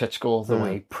Kovacic goal, the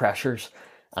way he pressures,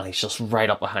 and he's just right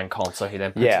up behind Konsa, who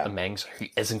then puts it to Mings, who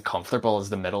isn't comfortable as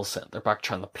the middle centre-back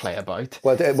trying to play about.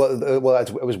 Well, it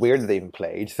was weird that they even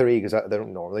played 3, because they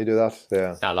don't normally do that.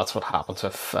 Yeah, that's what happens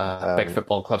with big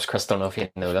football clubs. Chris, don't know if you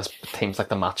know this, but teams like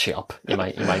to match you up. You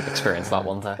might experience that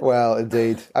one day. Well,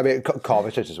 indeed. I mean,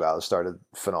 Kovacic as well has started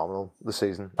phenomenal this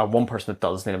season. And one person that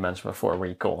does need to mention before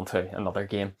we go on to another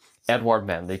game, Edouard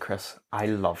Mendy, Chris. I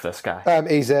love this guy.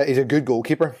 He's a good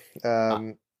goalkeeper.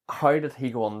 How did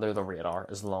he go under the radar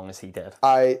as long as he did?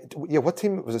 What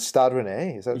team was it? Stade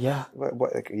Rennais? Is that? Yeah.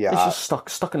 Yeah. He's just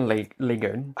stuck in Ligue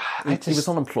 1. He was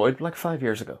unemployed like 5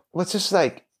 years ago. Well, it's just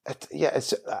like,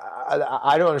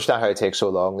 I don't understand how it takes so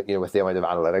long, with the amount of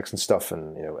analytics and stuff,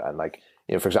 and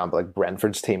for example, like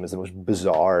Brentford's team is the most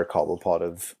bizarre cobblepot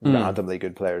of randomly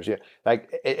good players. Yeah, like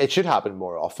it should happen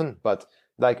more often, but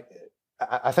like,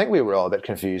 I think we were all a bit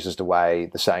confused as to why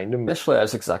they signed him. Initially, I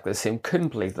was exactly the same. Couldn't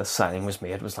believe the signing was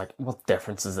made. It was like, what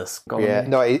difference is this going to make?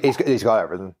 No, he's got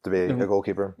everything to be a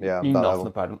goalkeeper. Yeah, you know nothing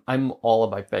about him. I'm all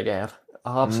about Big Ed.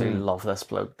 I absolutely love this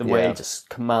bloke. The way he just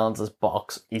commands his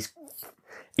box. He's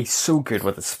so good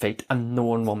with his feet, and no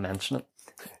one will mention it.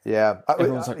 Yeah,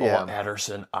 everyone's like,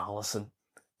 Ederson, Alisson,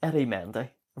 Eddie Mendy.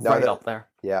 Right up there.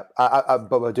 Yeah,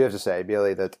 but I do have to say,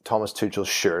 Bailey, that Thomas Tuchel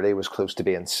surely was close to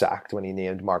being sacked when he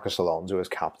named Marcos Alonso as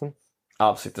captain.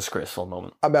 Absolutely disgraceful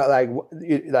moment. About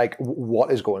like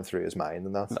what is going through his mind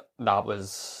in that? That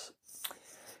was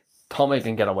Tommy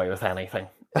can get away with anything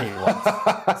he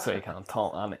wants, so he can't.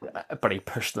 But he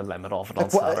pushed the limit of it on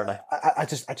Saturday.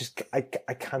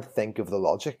 I can't think of the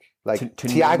logic. Like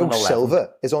Thiago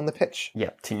Silva is on the pitch.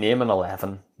 Yeah, to name an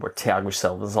 11 where Thiago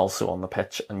Silva is also on the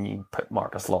pitch, and you put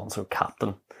Marcos Alonso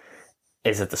captain,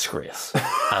 is a disgrace.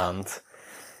 And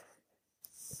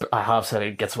I have said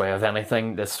he gets away with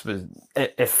anything. This was,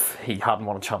 if he hadn't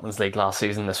won a Champions League last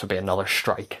season, this would be another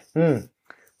strike.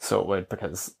 So it would,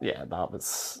 because that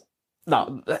was.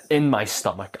 No, in my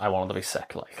stomach, I wanted to be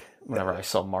sick, like, whenever I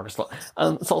saw Marcus.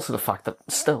 And it's also the fact that,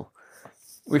 still,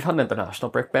 we've had an international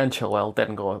break. Ben Chilwell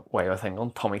didn't go away with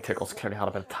England. Tommy Tuchel's clearly had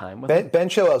a bit of time with him. Ben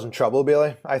Chilwell's in trouble,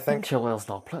 Bailey, I think. Ben Chilwell's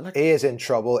not playing. He is in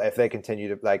trouble if they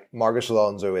continue to, Marcus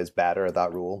Alonso is better at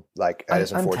that role. It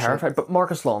is unfortunate. I'm terrified, but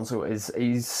Marcus Alonso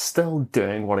he's still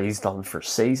doing what he's done for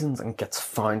seasons and gets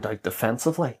found out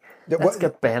defensively. Let's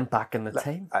get Ben back in the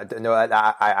team. I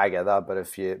get that, but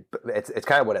it's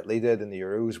kind of what Italy did in the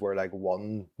Euros, where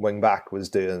one wing back was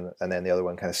doing, and then the other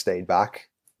one kind of stayed back.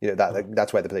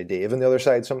 That's why they play Dave on the other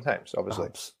side sometimes, obviously.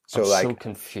 I'm so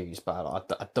confused by it.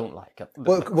 I don't like it.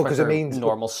 Well, because it means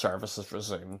normal services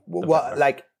resume.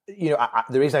 The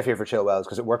reason I fear for Chilwell is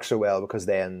because it works so well, because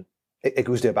then it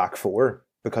goes to a back 4,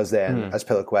 because then as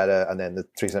Azpilicueta and then the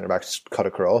 3 centre backs cut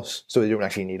across, so they don't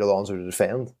actually need Alonso to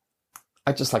defend.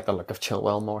 I just like the look of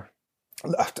Chilwell more.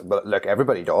 But look,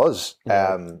 everybody does.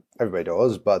 Everybody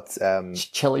does. But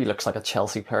Chilly looks like a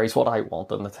Chelsea player. He's what I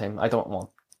want in the team. I don't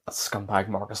want scumbag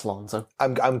Marcus Alonso.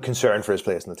 I'm concerned for his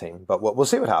place in the team, but we'll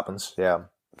see what happens. Yeah.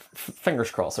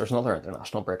 Fingers crossed. There's another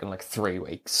international break in like 3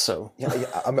 weeks, so Yeah,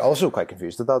 I'm also quite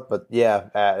confused at that, but yeah,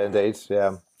 indeed,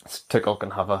 yeah. Tuchel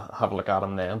can have a look at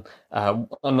him then.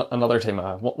 Another team,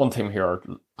 one team here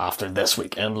after this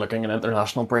weekend looking at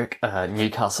international break,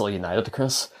 Newcastle United,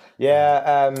 Chris.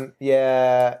 Yeah,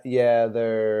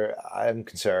 I'm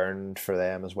concerned for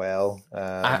them as well.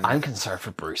 I'm concerned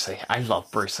for Brucey. I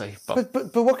love Brucey, but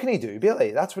what can he do,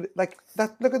 Billy? That's what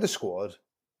that. Look at the squad.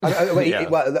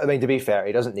 I mean, to be fair,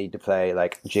 he doesn't need to play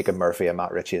like Jacob Murphy and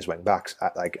Matt Ritchie as wing backs.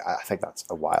 I think that's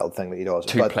a wild thing that he does.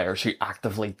 Two players who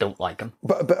actively don't like him.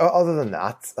 But other than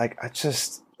that, like I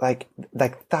just like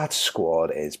that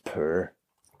squad is poor.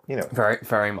 You know, very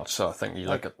very much so. I think you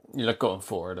look going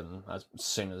forward, and as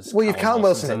soon as you've Callum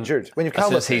Wilson injured, when you've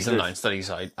Callum Wilson he's announced that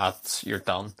he's out, you're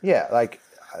done. Yeah, like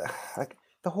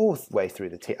the whole way through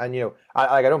the team, and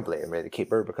I don't blame really the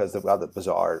keeper because they had the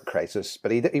bizarre crisis,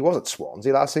 but he was at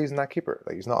Swansea last season. That keeper,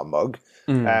 like he's not a mug.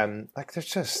 Like they're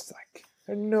just like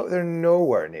they're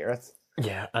nowhere near it.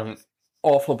 Yeah, an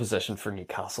awful position for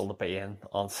Newcastle to be in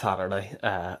on Saturday.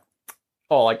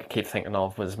 All I could keep thinking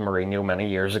of was Mourinho many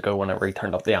years ago whenever he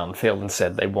turned up the Anfield and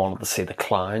said they wanted to see the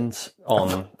clowns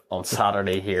on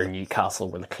Saturday here in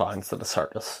Newcastle were the clowns to the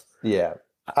circus. Yeah.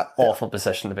 Awful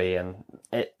position to be in.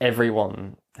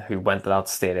 Everyone who went to that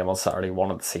stadium on Saturday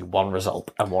wanted to see one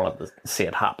result and wanted to see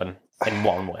it happen in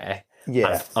one way.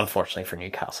 Yeah. And unfortunately for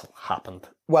Newcastle, happened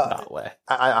that way.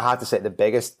 I have to say the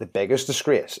biggest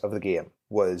disgrace of the game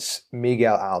was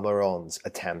Miguel Almiron's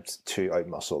attempt to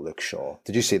outmuscle Luke Shaw.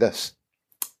 Did you see this?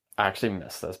 I actually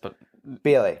missed this, but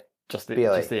Bailey. Just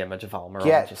the image of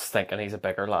Almiron, just thinking he's a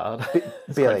bigger lad.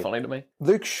 It's quite funny to me.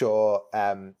 Luke Shaw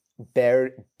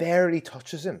barely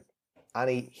touches him,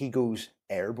 and he goes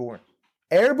airborne.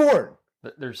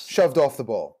 There's shoved off the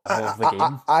ball. The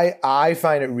game. I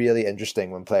find it really interesting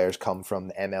when players come from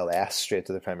the MLS straight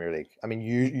to the Premier League. I mean,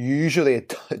 usually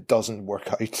it doesn't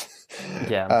work out.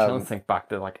 Yeah, I'm trying to think back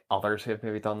to like others who have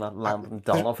maybe done that. Landon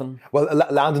Donovan. Well,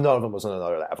 Landon Donovan was on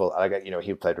another level. Like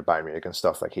he played with Bayern Munich and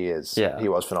stuff. Like he was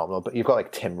phenomenal. But you've got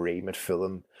like Tim Ream at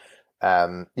Fulham.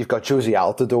 You've got Josie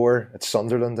Altidore at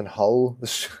Sunderland and Hull, the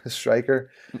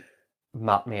striker.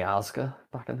 Matt Miazga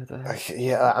back in the day.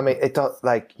 Yeah, I mean, it does.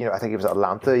 Like I think he was at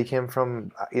Atlanta. He came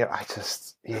from. I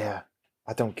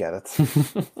don't get it.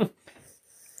 But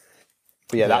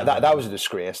yeah, that was a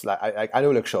disgrace. Like I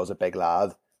know Luke Shaw's a big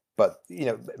lad, but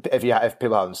if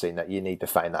people haven't seen that, you need to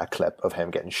find that clip of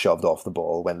him getting shoved off the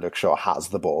ball when Luke Shaw has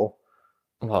the ball.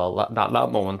 Well, that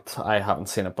moment, I haven't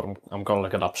seen it, but I'm going to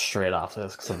look it up straight after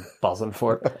this because I'm buzzing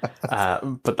for it.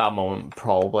 But that moment,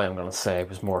 probably, I'm going to say,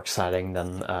 was more exciting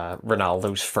than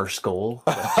Ronaldo's first goal.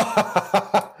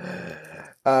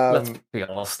 Let's be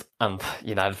honest, and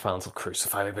United fans will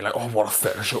crucify me and be like, oh, what a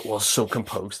finish it was, so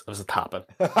composed. It was a tap-in.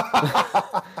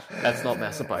 Let's not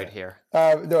mess about here.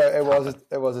 No, it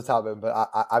was a tap-in, but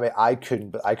I mean, I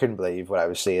couldn't believe what I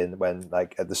was seeing when,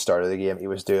 like, at the start of the game, he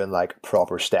was doing, like,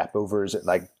 proper step-overs,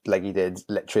 like he did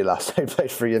literally last time he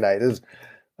played for United.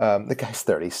 The guy's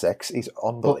 36. He's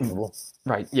unbelievable.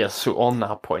 Right, yes, so on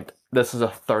that point, this is a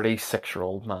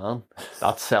 36-year-old man.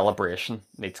 That celebration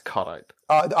needs cut out.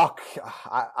 I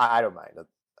don't mind it.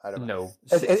 I don't know.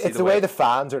 It's the way the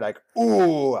fans are like,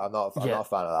 ooh, I'm not a fan of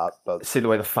that. But see the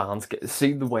way the fans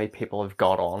see the way people have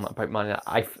got on about Man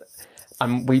United.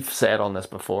 We've said on this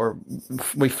before,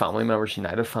 we family members,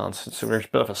 United fans, so there's a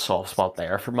bit of a soft spot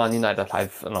there for Man United.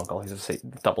 I've an uncle who's a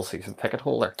double season ticket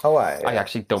holder. Oh, I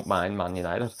actually don't mind Man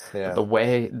United. Yeah. But the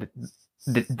way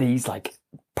these like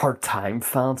part-time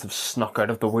fans have snuck out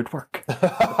of the woodwork the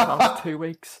past 2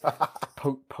 weeks,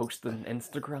 posting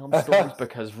Instagram stories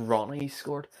because Ronnie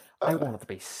scored. I wanted to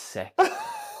be sick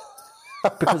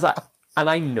because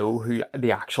I know who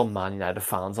the actual Man United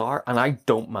fans are, and I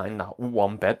don't mind that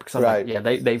one bit because I'm like, yeah,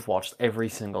 they've watched every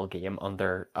single game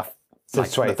under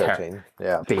since 2013.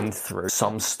 Yeah, been through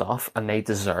some stuff, and they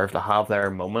deserve to have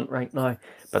their moment right now.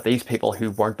 But these people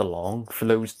who weren't along for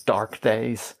those dark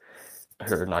days,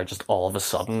 who are now just all of a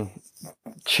sudden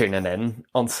tuning in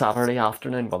on Saturday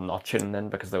afternoon, well, not tuning in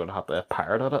because they would have to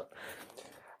pirate at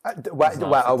it.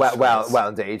 Well,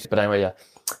 indeed. But anyway, yeah,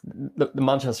 the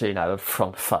Manchester United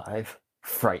front five,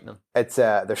 frightening. It's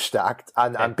they're stacked,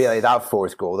 and Bailey, that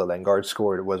fourth goal that Lingard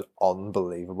scored was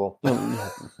unbelievable.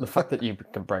 The fact that you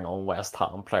can bring on West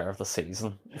Ham Player of the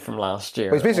Season from last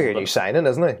year. Well, he's basically a new signing,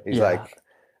 isn't he? He's like.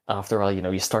 After all,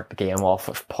 you start the game off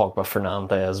with Pogba,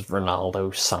 Fernandes,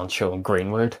 Ronaldo, Sancho, and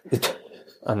Greenwood,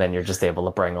 and then you're just able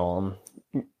to bring on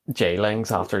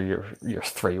J-Lings after you're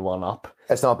 3-1 up.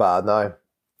 It's not bad now.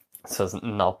 So it's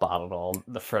not bad at all.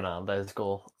 The Fernandez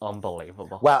goal,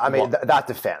 unbelievable. Well, I mean, What- that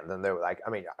defending, they were like, I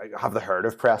mean, have the heard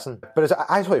of pressing? But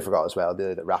I totally forgot as well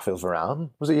that Raphael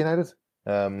Varane was at United.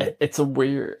 it's a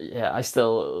weird. Yeah, I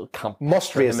still can't. Must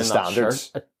picture raise him the in that standards.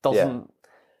 shirt. It doesn't.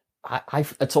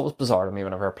 It's always bizarre to me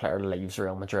whenever a player leaves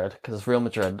Real Madrid, because Real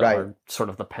Madrid Right. are sort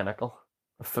of the pinnacle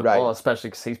of football, Right. especially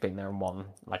because he's been there and won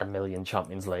like 1,000,000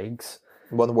 Champions Leagues.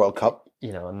 Won the World Cup.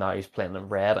 You know, and now he's playing in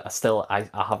red. I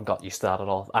haven't got used to that at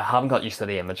all. I haven't got used to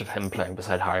the image of him playing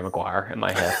beside Harry Maguire in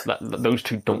my head. Those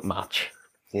two don't match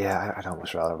Yeah, I'd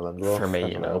almost rather have Lindelof. for me, I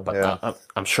you don't know. But yeah.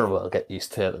 I'm sure we'll get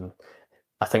used to it. And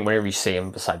I think whenever you see him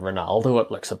beside Ronaldo,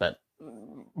 it looks a bit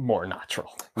more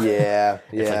natural. Yeah,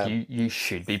 It's yeah. like you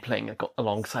should be playing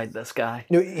alongside this guy.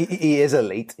 No, he is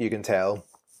elite. You can tell.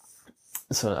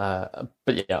 So,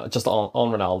 but yeah, just on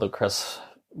Ronaldo, Chris.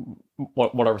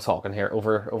 What are we talking here?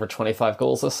 Over 25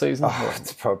 goals this season?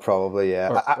 It's probably yeah.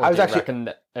 Or I was do you actually. reckon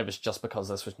that it was just because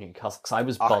this was Newcastle? Because I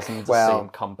was buzzing to see well- him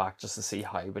come back just to see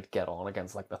how he would get on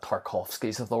against like the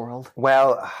Tarkovskis of the world.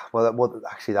 Well,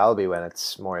 actually, that'll be when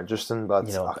it's more interesting. But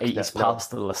You know, he's no.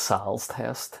 passed the LaSalle's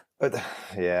test. But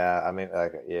yeah, I mean,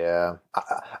 like, yeah,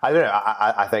 I don't know.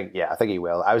 I think, yeah, I think he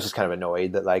will. I was just kind of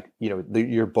annoyed that, like, you know,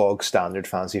 your bog standard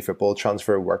fantasy football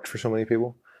transfer worked for so many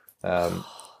people.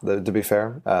 To be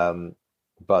fair,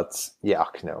 but yeah,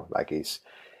 no, like he's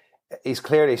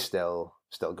clearly still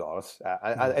got it.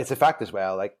 And it's a fact as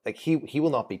well. Like he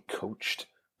will not be coached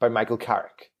by Michael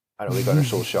Carrick and Ole Gunnar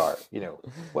Solskjaer. You know,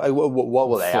 what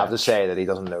will they have to say that he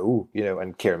doesn't know? You know,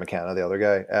 and Kieran McKenna, the other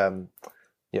guy.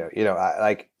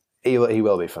 He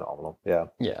will be phenomenal. Yeah.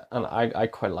 Yeah, and I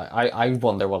quite like. I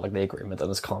wonder what like the agreement in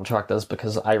his contract is,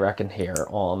 because I reckon here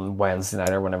on Wednesday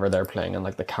night or whenever they're playing in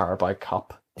like the Carabao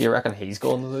Cup, do you reckon he's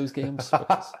going to those games?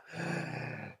 Because,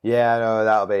 Yeah, no,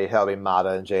 that'll be Mata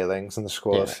and Jay Lings in the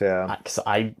squad. Yeah. because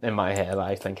in my head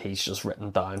I think he's just written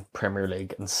down Premier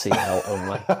League and CL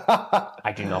only.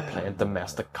 I do not play in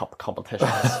domestic cup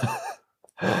competitions.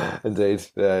 Indeed.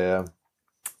 Yeah.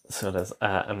 So it is.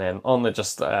 And then on the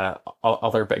just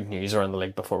other big news around the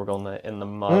league before we go in the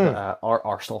mud, our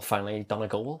Arsenal finally done a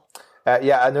goal.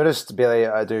 Yeah, I noticed, Billy,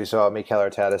 I saw Mikel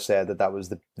Arteta said that was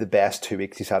the best 2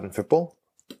 weeks he's had in football.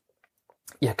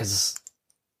 Yeah, because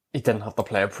he didn't have to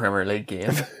play a Premier League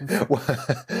game.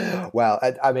 Well,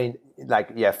 I mean,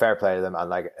 like, yeah, fair play to them. And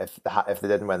like, if they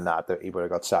didn't win that, he would have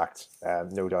got sacked,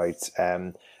 no doubt.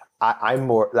 I'm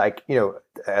more like, you know,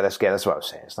 that's what I was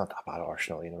saying. It's not that bad,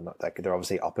 Arsenal. You know, not like they're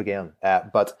obviously up again.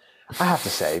 But I have to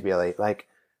say, Billy, like,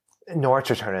 Norwich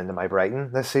are turning into my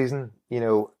Brighton this season. You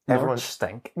know, everyone Norwich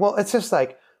stink. Well, it's just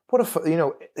like, you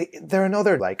know, they're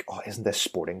another like, oh, isn't this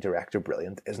sporting director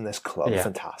brilliant? Isn't this club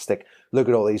fantastic? Look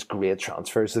at all these great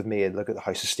transfers they've made. Look at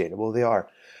how sustainable they are.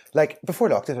 Like, before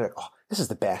lockdown, they're like, oh, this is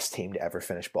the best team to ever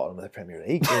finish bottom of the Premier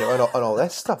League, you know, and all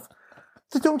this stuff.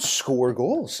 They don't score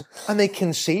goals, and they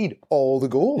concede all the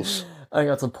goals. I think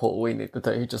that's a poll we need to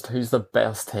do. Just who's the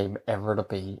best team ever to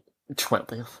be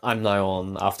 20th. I'm now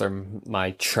on, after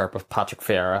my chirp of Patrick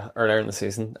Vieira earlier in the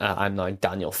season, I'm now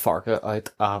Daniel Farke out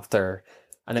after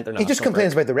an international He just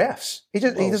complains break. about the refs. He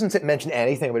doesn't mention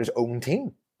anything about his own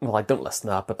team. Well, I don't listen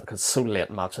to that, but because it's so late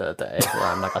match of the day where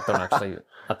I'm like, I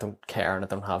don't care and I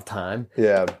don't have time.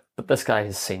 Yeah. But this guy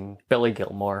has seen Billy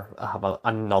Gilmore have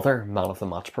another man of the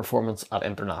match performance at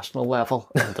international level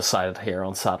and decided here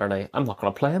on Saturday, I'm not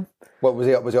going to play him. What was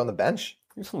he? Was he on the bench?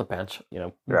 He's on the bench, you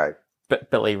know. Right.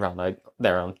 Billy ran out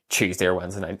there on Tuesday or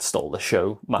Wednesday night, stole the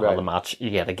show, man of the match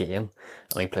yet again,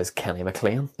 and he plays Kenny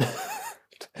McLean.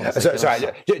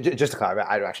 Sorry, just to clarify,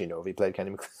 I don't actually know if he played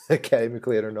Kenny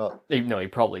McLean or not. No, he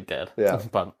probably did. Yeah.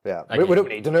 But Yeah, again, we don't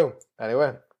need to know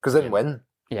anyway because they didn't win.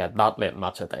 yeah, that late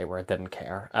match of the day where I didn't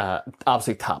care.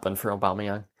 Absolutely tapping for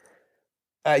Aubameyang.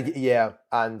 Yeah,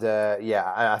 and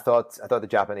I thought the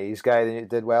Japanese guy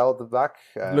did well at the back.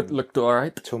 Looked all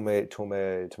right.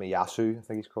 Tomiyasu, I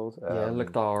think he's called. Yeah,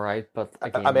 looked all right, but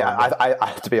again, I mean,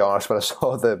 I to be honest, when I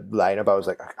saw the lineup, I was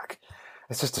like,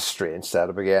 it's just a strange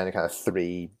setup again, kind of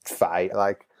 3-5,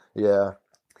 like, yeah.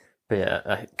 But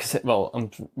yeah,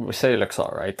 we say he looks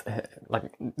all right.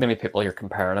 Like many people you're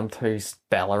comparing him to, he's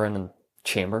Bellerin and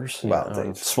Chambers,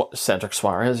 Cedric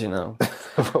Suarez, you know.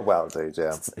 Well, dude,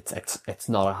 yeah. It's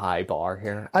not a high bar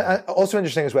here. Also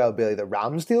interesting as well, Billy, that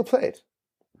Ramsdale played.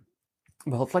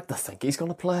 Well, I'd like to think he's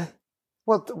going to play.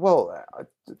 Well,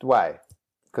 why?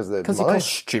 Because he got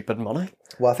stupid money.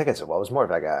 Well, I think it was more of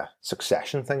like a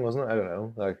succession thing, wasn't it? I don't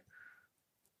know, like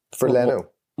for Leno.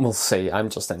 We'll see. I'm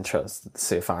just interested to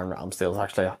see if Aaron Ramsdale's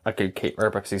actually a good keeper,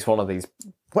 because he's one of these.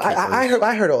 Well,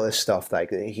 I heard all this stuff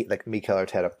like Mikel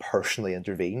Arteta personally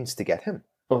intervenes to get him.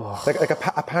 Oh. Like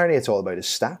apparently it's all about his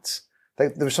stats.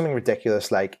 like there was something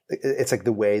ridiculous. Like it's like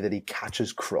the way that he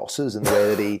catches crosses and the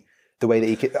way that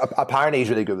he apparently he's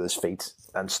really good with his feet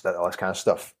and all this kind of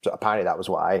stuff. So apparently that was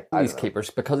why. These keepers,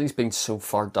 because he's been so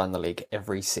far down the league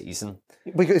every season.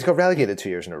 Because he's got relegated 2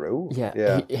 years in a row.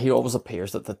 Yeah. He always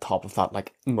appears at the top of that,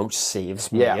 like, most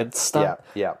saves made stat.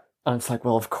 Yeah. And it's like,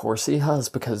 well, of course he has,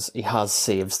 because he has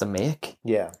saves to make.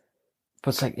 Yeah.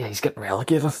 But it's like, yeah, he's getting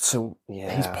relegated, so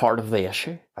he's part of the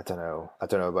issue. I don't know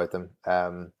about them.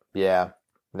 Yeah.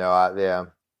 No,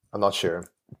 I'm not sure.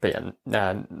 But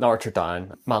yeah, Norwich are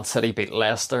down. Man City beat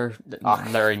Leicester.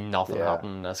 Literally nothing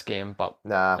happened in this game, but...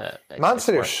 Nah. Man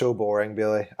City are so boring,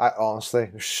 Billy. Honestly,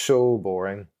 they're so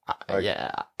boring.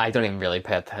 I don't even really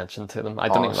pay attention to them. I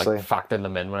don't even factor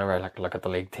them in whenever I look at the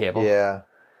league table. Yeah.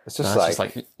 It's just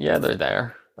they're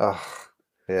there. Oh,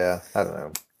 yeah, I don't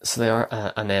know. So they are,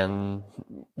 and then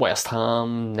West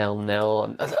Ham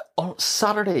 0-0 on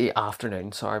Saturday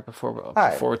afternoon. Sorry, before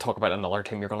we talk about another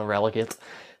team you're going to relegate.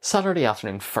 Saturday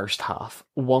afternoon, first half,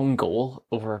 1 goal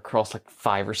over across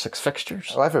 5 or 6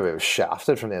 fixtures. Well, everybody was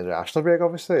shafted from the international break,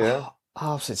 obviously. Yeah,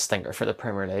 absolute stinker for the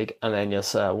Premier League. And then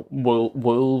yes,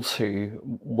 Wolves, who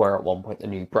were at one point the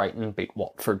new Brighton, beat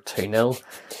Watford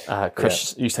 2-0.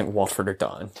 Chris, you think Watford are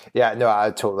down? Yeah, no,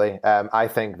 totally. I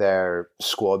think their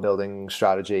squad building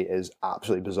strategy is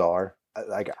absolutely bizarre.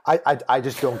 I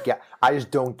just don't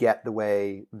get the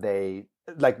way they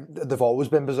they've always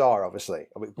been bizarre. Obviously,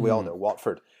 we all know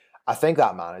Watford. I think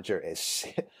that manager is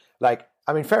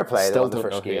fair play. Still the don't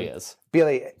first know game. who he is.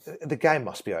 Billy, the guy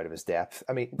must be out of his depth.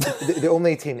 I mean, the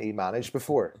only team that he managed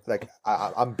before,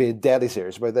 I'm being deadly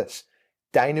serious about this,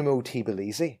 Dynamo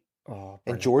Tbilisi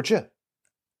in Georgia.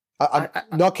 I'm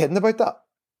not kidding about that.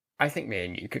 I think me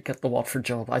and you could get the Watford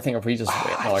job. I think if we just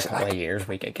wait another couple of years,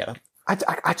 we could get it.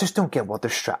 I just don't get what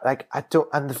they're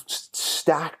and they're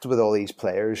stacked with all these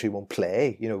players who won't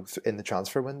play, in the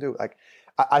transfer window.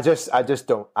 I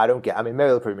don't get. I mean, maybe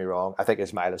they'll prove me wrong. I think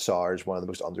Ismaila Sarr is one of the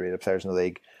most underrated players in the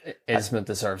league. Isma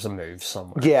deserves a move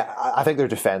somewhere. Yeah, I think their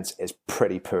defense is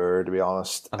pretty poor, to be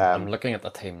honest. I'm looking at the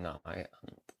team now.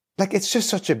 It's just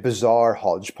such a bizarre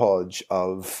hodgepodge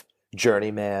of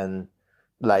journeymen.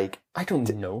 I don't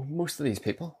know most of these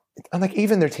people. And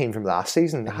even their team from last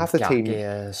season, half the team.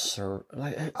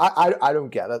 I don't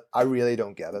get it. I really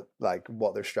don't get it.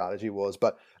 What their strategy was,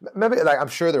 but maybe I'm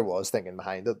sure there was thinking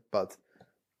behind it. But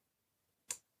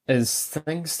is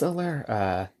thing still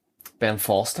there? Ben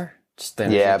Foster.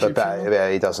 But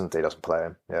he doesn't play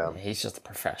him. Yeah, he's just a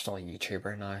professional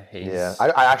YouTuber now.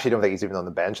 I actually don't think he's even on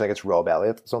the bench. I think it's Rob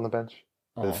Elliott that's on the bench,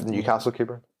 the Newcastle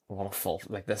keeper. What a fault.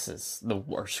 This is the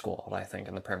worst squad, I think,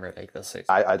 in the Premier League this season.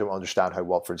 I don't understand how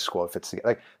Watford's squad fits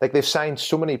together. They've signed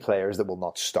so many players that will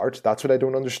not start. That's what I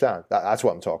don't understand. That's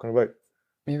what I'm talking about.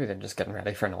 Maybe they're just getting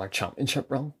ready for another championship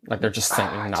run. They're just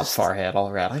thinking that far ahead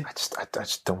already. I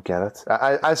just don't get it.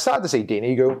 I'm sad to see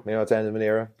Deeney go. At the end of an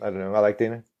era. I don't know. I like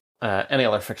Deeney. Any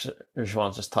other fixtures you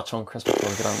want to just touch on, Chris, before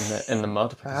we get on in the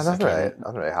mud? Nothing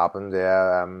really happened.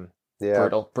 Yeah. Yeah.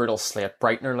 Brutal slate.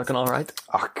 Brighton are looking all right.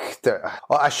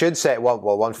 I should say,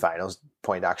 one final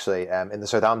point actually. In the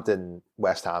Southampton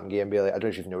West Ham game, Billy, I don't know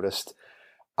if you've noticed.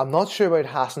 I'm not sure about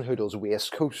Hasenhüttl's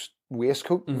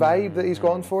waistcoat vibe that he's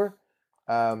gone for.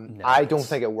 I don't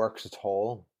think it works at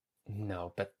all.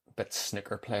 No, but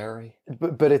snooker playery.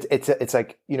 But it's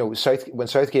when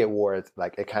Southgate wore it,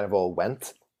 it kind of all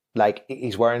went.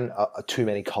 He's wearing too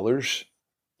many colours.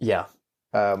 Yeah.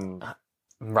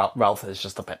 Ralph is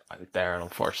just a bit out there, and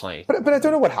unfortunately. But I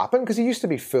don't know what happened, because he used to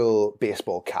be full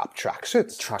baseball cap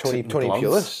tracksuits. Tony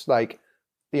Pulis,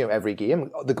 every game.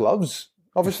 The gloves,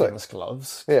 obviously. The famous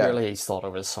gloves. Yeah. Clearly he's thought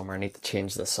over the summer, I need to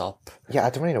change this up. Yeah,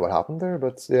 I don't really know what happened there,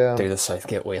 but yeah. Do the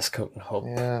Southgate waistcoat and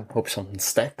hope something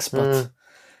sticks, but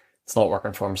it's not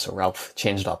working for him, so Ralph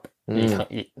changed up. You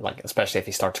can't, especially if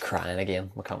he starts crying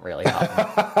again, we can't really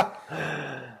have him.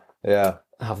 Yeah.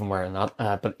 Have him wearing that.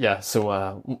 But yeah,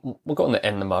 so we'll go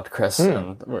in the mud, Chris,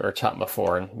 and we were chatting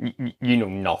before, and you know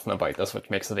nothing about this, which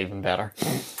makes it even better.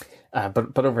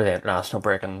 But over the international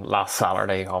break and last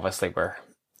Saturday, obviously we're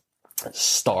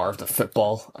starved of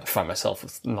football. I found myself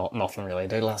with nothing really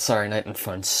to do last Saturday night and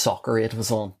found Soccer8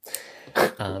 was on.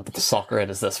 But the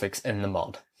Soccer8 is this week's In the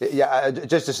Mud. Yeah,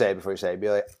 just to say before you say,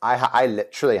 Billy, I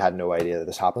literally had no idea that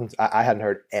this happened. I hadn't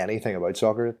heard anything about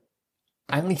Soccer8.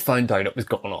 I only found out it was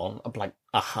going on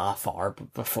a half hour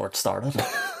before it started,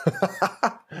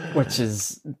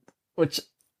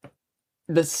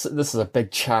 this is a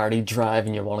big charity drive,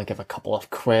 and you want to give a couple of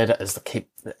quid as they keep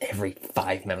every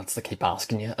 5 minutes they keep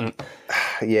asking you, and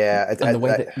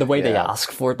the way they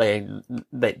ask for it,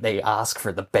 they ask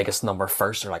for the biggest number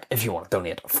first. They're like, if you want to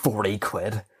donate 40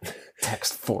 quid,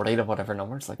 text 40 to whatever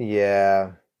number. It's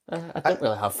I don't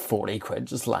really have 40 quid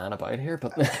just lying about here,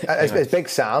 but Is Big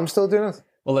Sam still doing it?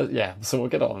 well, yeah. So we'll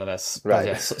get on to this. But Right.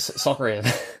 yeah, Soccer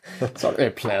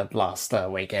Aid played last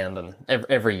weekend, and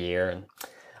every year, and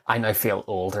I now feel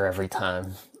older every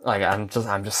time. Like I'm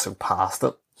just so past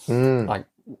it. Like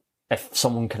if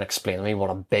someone can explain to me what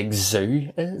a big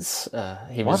zoo is,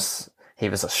 he was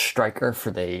a striker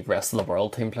for the rest of the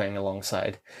world team playing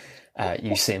alongside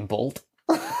Usain Bolt.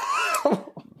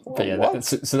 But yeah,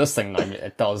 so this thing, like,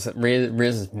 it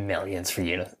raises millions for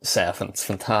UNICEF, and it's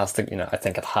fantastic. You know, I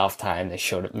think at halftime they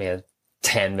showed it made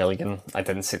 10 million. I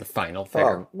didn't see the final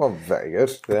figure. Oh, well, very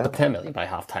good. Yeah. But 10 million by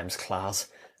halftime's class.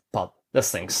 But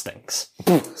this thing stinks.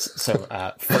 So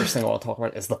first thing I want to talk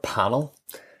about is the panel.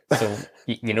 So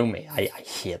you know me, I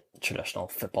hate traditional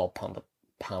football pundit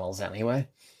panels anyway.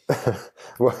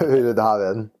 Who did they have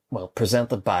in? Well,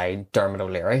 presented by Dermot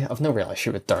O'Leary. I've no real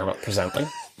issue with Dermot presenting.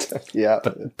 Yeah.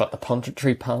 But the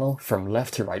punditry panel from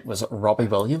left to right was Robbie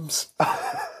Williams,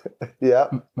 Yeah.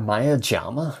 Maya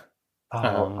Jama,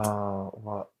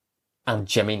 What? and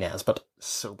Jimmy Nesbitt,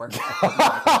 sober.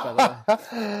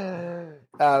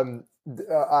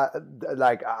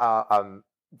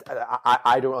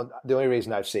 I don't. The only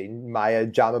reason I've seen Maya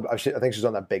Jama, I think she's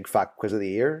on that Big Fat Quiz of the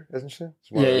Year, isn't she? It's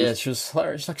one of those. She was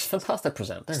hilarious. She's like a fantastic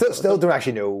presenter. Still don't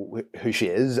actually know who she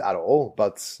is at all,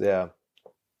 but yeah.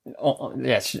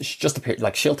 Yeah, she just appeared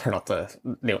like she'll turn up to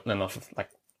enough of like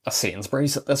a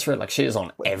Sainsbury's at this rate. Like she is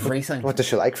on everything. What, does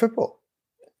she like football?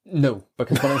 No,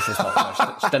 because when I was just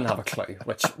talking, she didn't have a clue,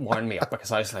 which wound me up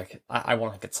because I was like, I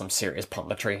want to get some serious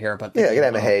punditry here, but Yeah, get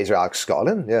Emma Hayes or Alex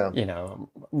Scotland. Yeah. you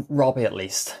know, Robbie at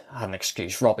least had an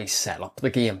excuse. Robbie set up the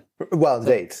game. Well,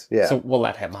 indeed. Yeah. So we'll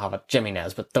let him have it. Jimmy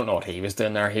Nesbitt, don't know what he was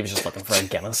doing there. He was just looking for a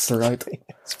Guinness throughout.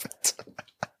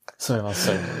 So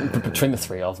between the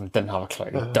three of them, didn't have a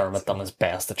clue. Dermot done his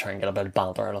best to try and get a bit of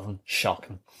banter out of them.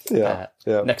 Shocking. Yeah.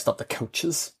 Next up, the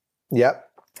coaches. Yep.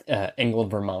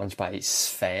 England were managed by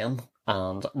Sven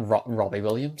and Robbie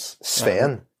Williams.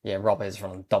 Sven. Yeah, Robbie is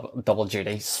running double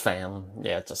duty. Sven,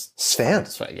 yeah, just Sven.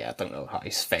 Yeah, I don't know how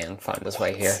Sven found his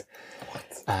way here.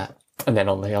 And then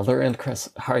on the other end, Chris,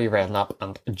 Harry Redknapp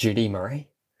and Judy Murray.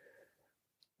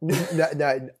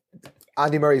 No,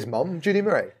 Andy Murray's mum, Judy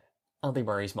Murray. Andy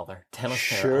Murray's mother,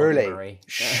 tennis player Andy Murray.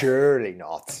 Surely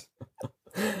not.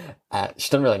 She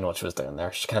didn't really know what she was doing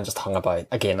there. She kind of just hung about.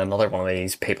 Again, another one of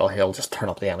these people who'll just turn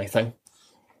up to anything.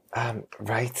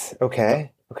 Right.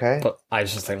 Okay. But I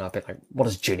was just thinking, I'd be like, what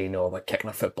does Judy know about kicking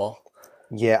a football?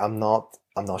 Yeah, I'm not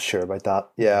sure about that.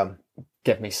 Yeah.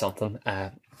 Give me something.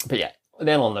 But yeah,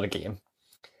 then on to the game.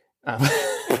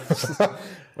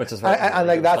 Which is and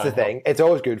like that's the thing. It's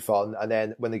always good fun, and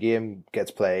then when the game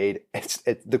gets played,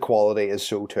 the quality is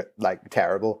so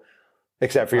terrible.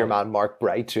 Except for your man Mark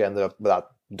Bright, who ended up with that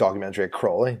documentary at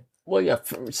Crawley. Well, yeah.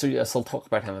 So yes, I'll talk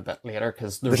about him a bit later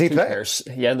because there's two players.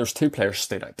 Yeah, there's two players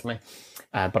stood out to me,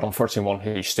 but unfortunately, one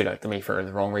who stood out to me for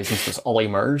the wrong reasons was Ollie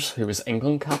Murs, who was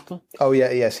England captain. Oh yeah,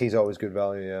 yes, he's always good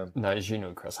value. Yeah. Now, as you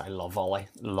know, Chris, I love Ollie.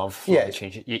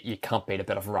 Change. You can't beat a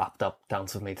bit of wrapped up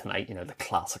Dance with Me Tonight. You know, the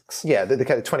classics. Yeah, the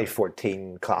kind of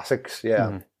 2014 classics. Yeah.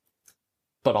 Mm-hmm.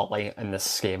 But Ollie in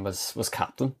this game was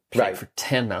captain, played for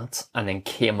 10 minutes, and then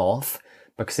came off.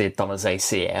 Because he had done his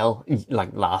ACL like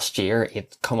last year,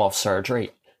 he'd come off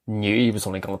surgery, knew he was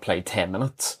only going to play 10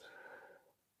 minutes.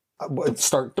 Don't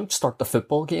start the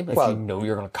football game if you know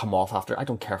you're going to come off after. I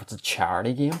don't care if it's a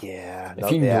charity game. Yeah,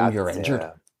 if you know you're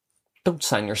injured, don't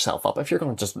sign yourself up. If you're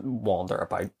going to just wander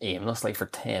about aimlessly for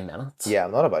 10 minutes, yeah,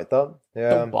 I'm not about that. Yeah,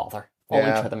 don't bother. Ollie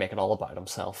tried to make it all about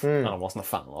himself, and I wasn't a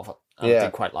fan of it. I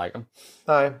did quite like him.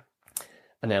 Aye.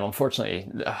 And then unfortunately.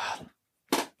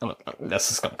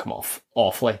 This is going to come off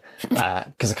awfully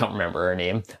because I can't remember her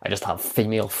name. I just have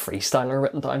female freestyler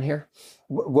written down here.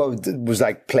 What was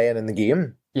like playing in the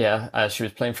game? Yeah, she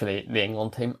was playing for the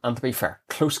England team, and to be fair,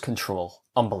 close control,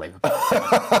 unbelievable.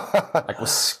 Like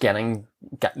was skinning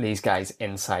these guys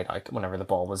inside out whenever the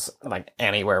ball was like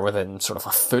anywhere within sort of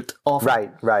a foot off.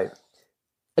 Right.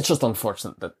 It's just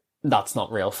unfortunate that that's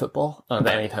not real football, and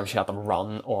anytime she had to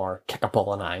run or kick a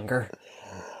ball in anger.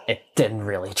 It didn't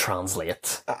really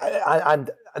translate.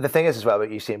 And the thing is as well about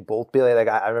Usain Bolt, Billy, like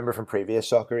I remember from previous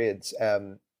soccer aids,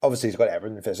 obviously he's got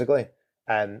everything physically,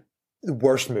 and the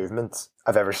worst movement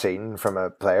I've ever seen from a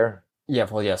player. Yeah,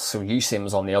 well, yes. So Usain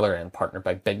was on the other end, partnered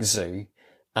by Big Zoo.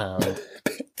 And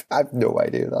I have no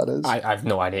idea who that is. I have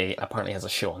no idea. Apparently he has a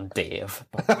show on Dave.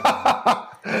 But,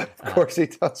 of course he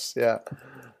does, yeah.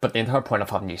 But the entire point of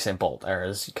having Usain Bolt there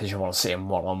is because you want to see him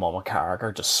one-on-one with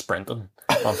Carragher just sprinting.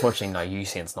 Unfortunately, now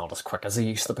Usain's not as quick as he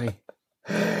used to be.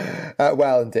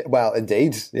 Well,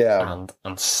 indeed, yeah.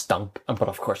 and stunk. But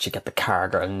of course, you get the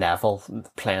Carragher and Neville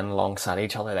playing alongside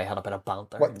each other. They had a bit of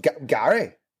banter. What,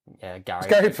 Gary? Yeah, Gary. Is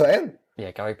Gary playing?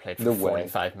 Yeah, Gary played for No way.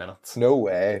 45 minutes. No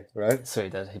way, right? So he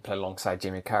did. He played alongside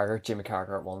Jamie Carragher. Jamie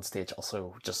Carragher at one stage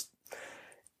also just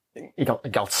he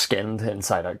got skinned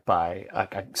inside out by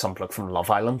some bloke from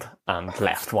Love Island and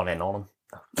left one in on him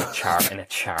in a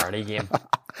charity game.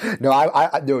 No,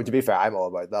 I no. To be fair, I'm all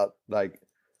about that. Like,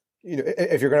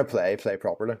 if you're gonna play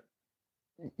properly.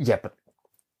 Yeah, but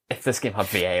if this game had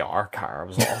VAR, Carragher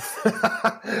was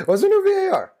off. Was there no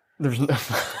VAR? There's no.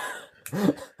 I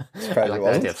like the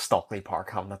wasn't. idea of Stockley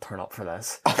Park having to turn up for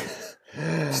this.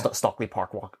 Stockley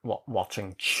Park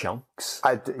watching chunks.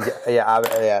 The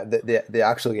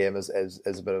actual game is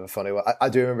a bit of a funny one. I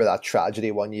do remember that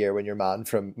tragedy one year when your man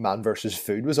from Man vs.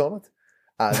 Food was on it,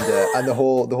 and the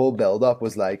whole build up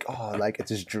was like, oh, like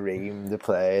it's his dream to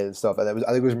play and stuff. And I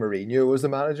think it was Mourinho was the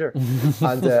manager,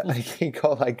 and he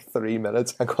got like 3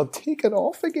 minutes and got taken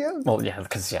off again. Well, yeah,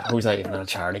 because Jose even in a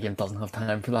charity game doesn't have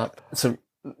time for that. So.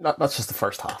 That's just the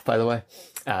first half, by the way.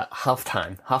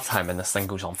 Half-time in this thing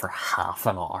goes on for half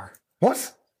an hour.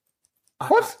 What?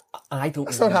 What? I don't.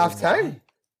 That's not half-time.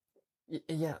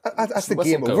 Yeah, that's the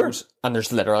game over. And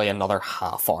there's literally another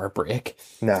half-hour break.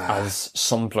 Nah. As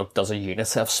some bloke does a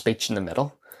UNICEF speech in the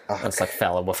middle. And it's like,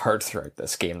 fella, we've heard throughout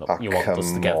this game that you want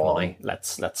us to get money.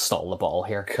 Let's stall the ball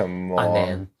here. Come on. And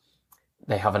then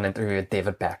they have an interview with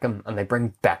David Beckham, and they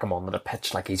bring Beckham onto the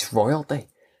pitch like he's royalty.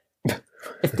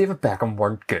 If David Beckham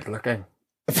weren't good looking,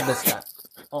 this guy,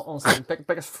 honestly,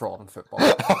 biggest fraud in football.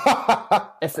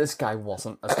 If this guy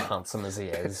wasn't as handsome as he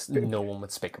is, no one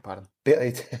would speak about him.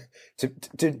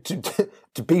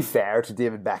 To be fair to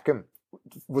David Beckham,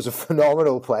 was a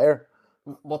phenomenal player.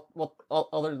 What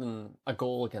other than a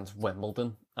goal against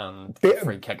Wimbledon and a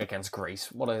free kick against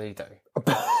Greece, what did he do?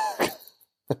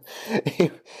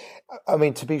 I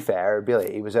mean, to be fair,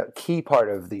 Billy, he was a key part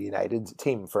of the United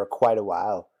team for quite a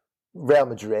while. Real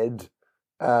Madrid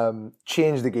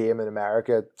changed the game in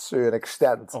America to an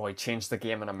extent. Oh, he changed the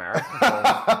game in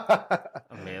America?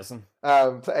 Amazing.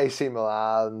 AC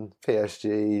Milan,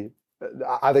 PSG.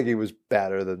 I think he was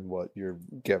better than what you're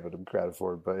giving him credit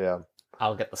for, but yeah.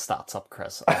 I'll get the stats up,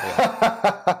 Chris. One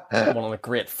of the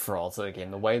great frauds of the game.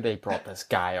 The way they brought this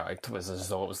guy out was as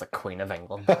though it was the Queen of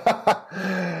England.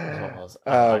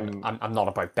 I'm not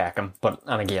about Beckham,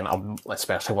 and again, I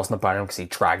especially wasn't about him because he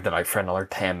dragged it out for another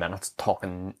 10 minutes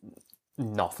talking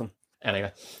nothing.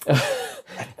 Anyway,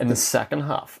 in the second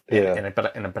half, in a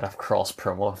bit of cross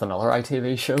promo with another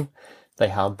ITV show, they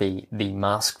had the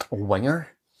masked winger,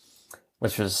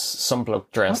 which was some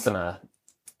bloke dressed in a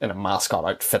mascot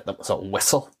outfit that was a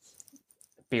whistle.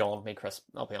 Beyond me, Chris,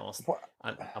 I'll be honest.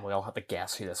 And we all had to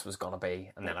guess who this was going to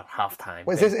be. And then at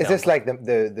halftime... Is this like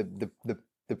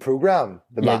the program?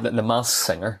 The masked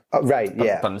singer. Oh, right,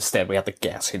 yeah. But instead we had to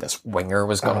guess who this winger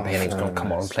was going to be, and he was going to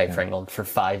come on and play for England for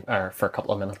a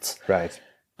couple of minutes. Right.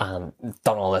 And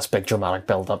done all this big dramatic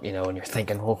build-up, and you're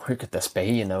thinking, well, who could this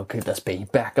be? Could this be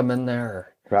Beckham in there?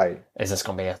 Or right. Is this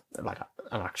going to be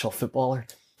an actual footballer?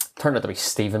 Turned out to be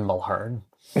Stephen Mulhern.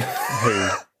 Who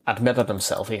admitted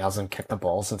himself he hasn't kicked the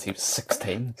ball since he was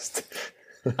 16.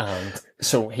 And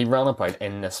so he ran about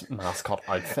in this mascot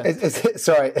outfit. Is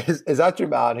that your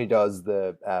man who does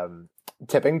the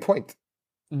tipping point?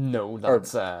 No,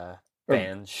 that's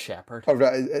Ben Shepherd.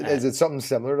 Is it something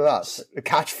similar to that? A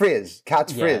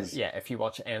catchphrase? Yeah, if you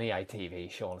watch any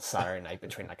ITV show on a Saturday night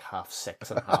between like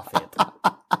 6:30 and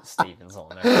 8:30, Stephen's on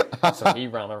there. So he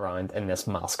ran around in this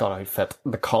mascot outfit.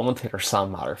 The commentator,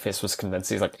 Sam Matterface, was convinced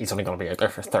he's only going to be out there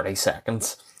for 30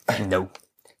 seconds. No,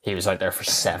 he was out there for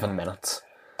 7 minutes.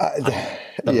 The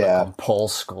look on Paul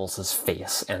Scholes'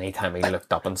 face anytime he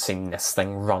looked up and seen this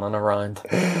thing running around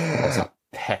was a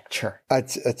picture. I'm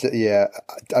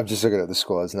just looking at the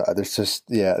squads now. There's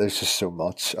just so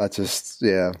much. There's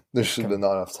not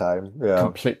enough time. Yeah,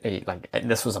 completely.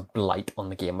 This was a blight on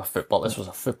the game of football. This was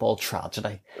a football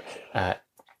tragedy.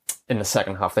 In the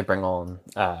second half, they bring on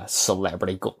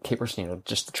celebrity goalkeepers,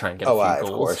 just to try and get a few goals.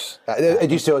 Of course. It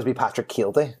used to always be Patrick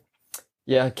Keelty.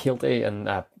 Yeah, Keelty and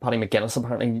Paddy McGuinness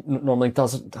apparently normally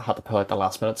does it. Had to pull out the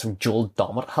last minute, so Joel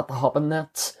Dommett had to hop in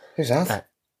nets. Who's that?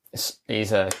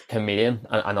 He's a comedian.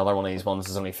 Another one of these ones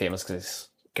is only famous because he's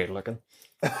good looking.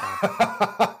 Sorry,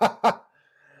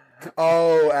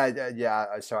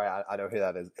 I know who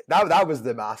that is. That was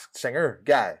the Masked Singer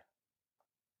guy.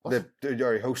 He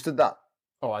hosted that.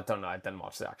 Oh, I don't know. I didn't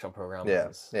watch the actual program. Yeah.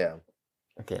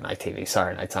 Again, ITV,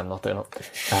 sorry, nights, I'm not doing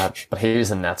it. But he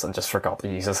was in nets and just forgot to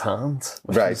use his hands,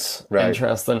 which was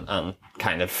interesting. And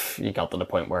kind of, you got to the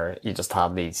point where you just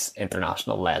had these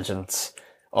international legends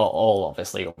all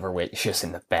obviously overweight. You should have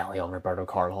seen the belly on Roberto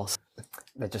Carlos.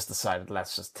 They just decided,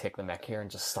 let's just take the mick here and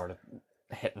just started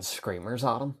hitting screamers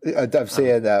at him. I've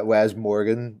seen Wes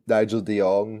Morgan, Nigel de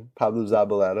Jong, Pablo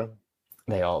Zabaleta.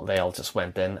 They all just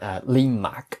went in. Lee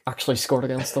Mack actually scored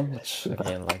against them, which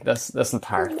again, like this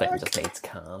entire thing just needs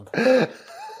canned.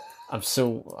 I'm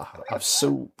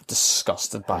so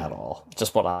disgusted by it all.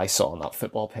 Just what I saw on that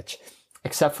football pitch,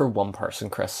 except for one person,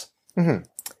 Chris. Mm-hmm.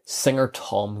 Singer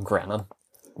Tom Grennan,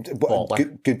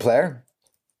 Good player.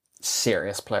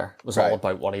 serious player. It was Right. all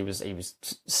about what he was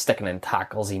sticking in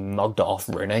tackles. He mugged off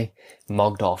Rooney,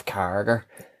 mugged off Carragher.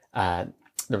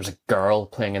 There was a girl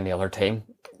playing in the other team.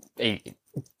 He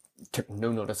took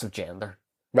no notice of gender.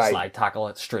 Right. Slide tackle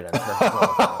it straight into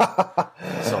her.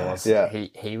 So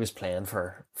he was playing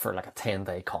for like a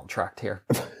 10-day contract here.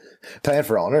 Playing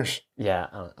for honours. Yeah,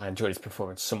 and I enjoyed his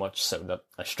performance so much so that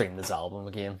I streamed his album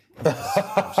again.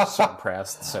 I was just so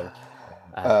impressed. So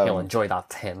he'll enjoy that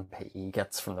 10p he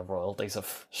gets from the royalties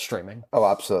of streaming. Oh,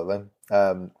 absolutely.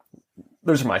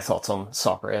 Those are my thoughts on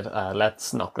Soccer Aid.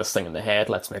 Let's knock this thing in the head.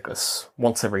 Let's make this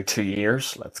once every 2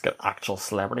 years. Let's get actual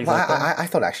celebrities out there. I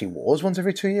thought it actually was once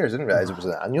every 2 years. I didn't realise it was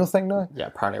an annual thing now. Yeah,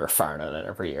 apparently we're firing it in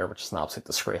every year, which is an absolute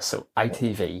disgrace. So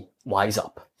ITV, wise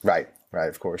up. Right,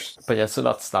 of course. But yeah, so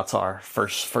that's our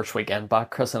first weekend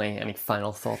back. Chris, any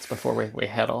final thoughts before we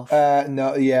head off?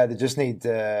 No, yeah, they just need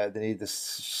to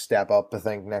step up, I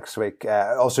think, next week.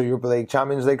 Also, Europa League,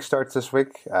 Champions League starts this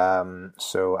week.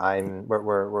 So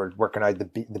we're working out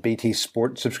the BT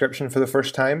Sport subscription for the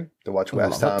first time to watch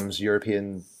West Ham's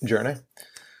European journey.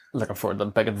 Looking forward to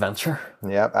the big adventure.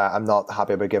 Yeah, I'm not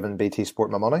happy about giving BT Sport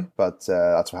my money, but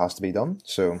that's what has to be done.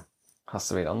 So. Has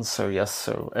to be done. So yes,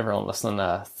 so everyone listening,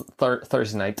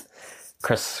 Thursday night,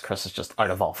 Chris is just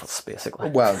out of office basically.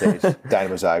 Well, indeed,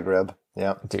 Dynamo Zagreb.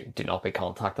 Yeah. Do not be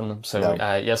contacting them. So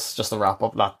No. yes, just to wrap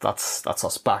up, that's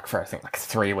us back for I think like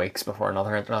 3 weeks before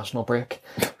another international break.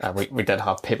 We did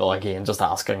have people again just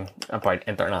asking about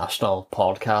international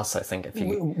podcasts. I think if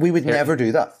you We would never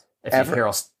do that. if ever. you hear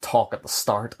us talk at the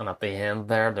start and at the end,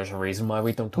 there's a reason why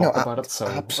we don't talk about it. So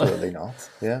absolutely not.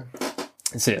 Yeah.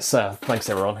 So yes, thanks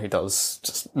to everyone who does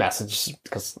just message,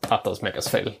 because that does make us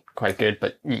feel quite good,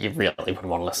 but you really wouldn't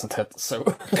want to listen to it. So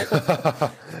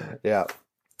Yeah.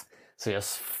 so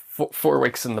yes, 4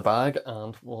 weeks in the bag,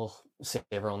 and we'll see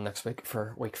everyone next week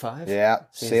for week 5. Yeah.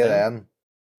 See you then.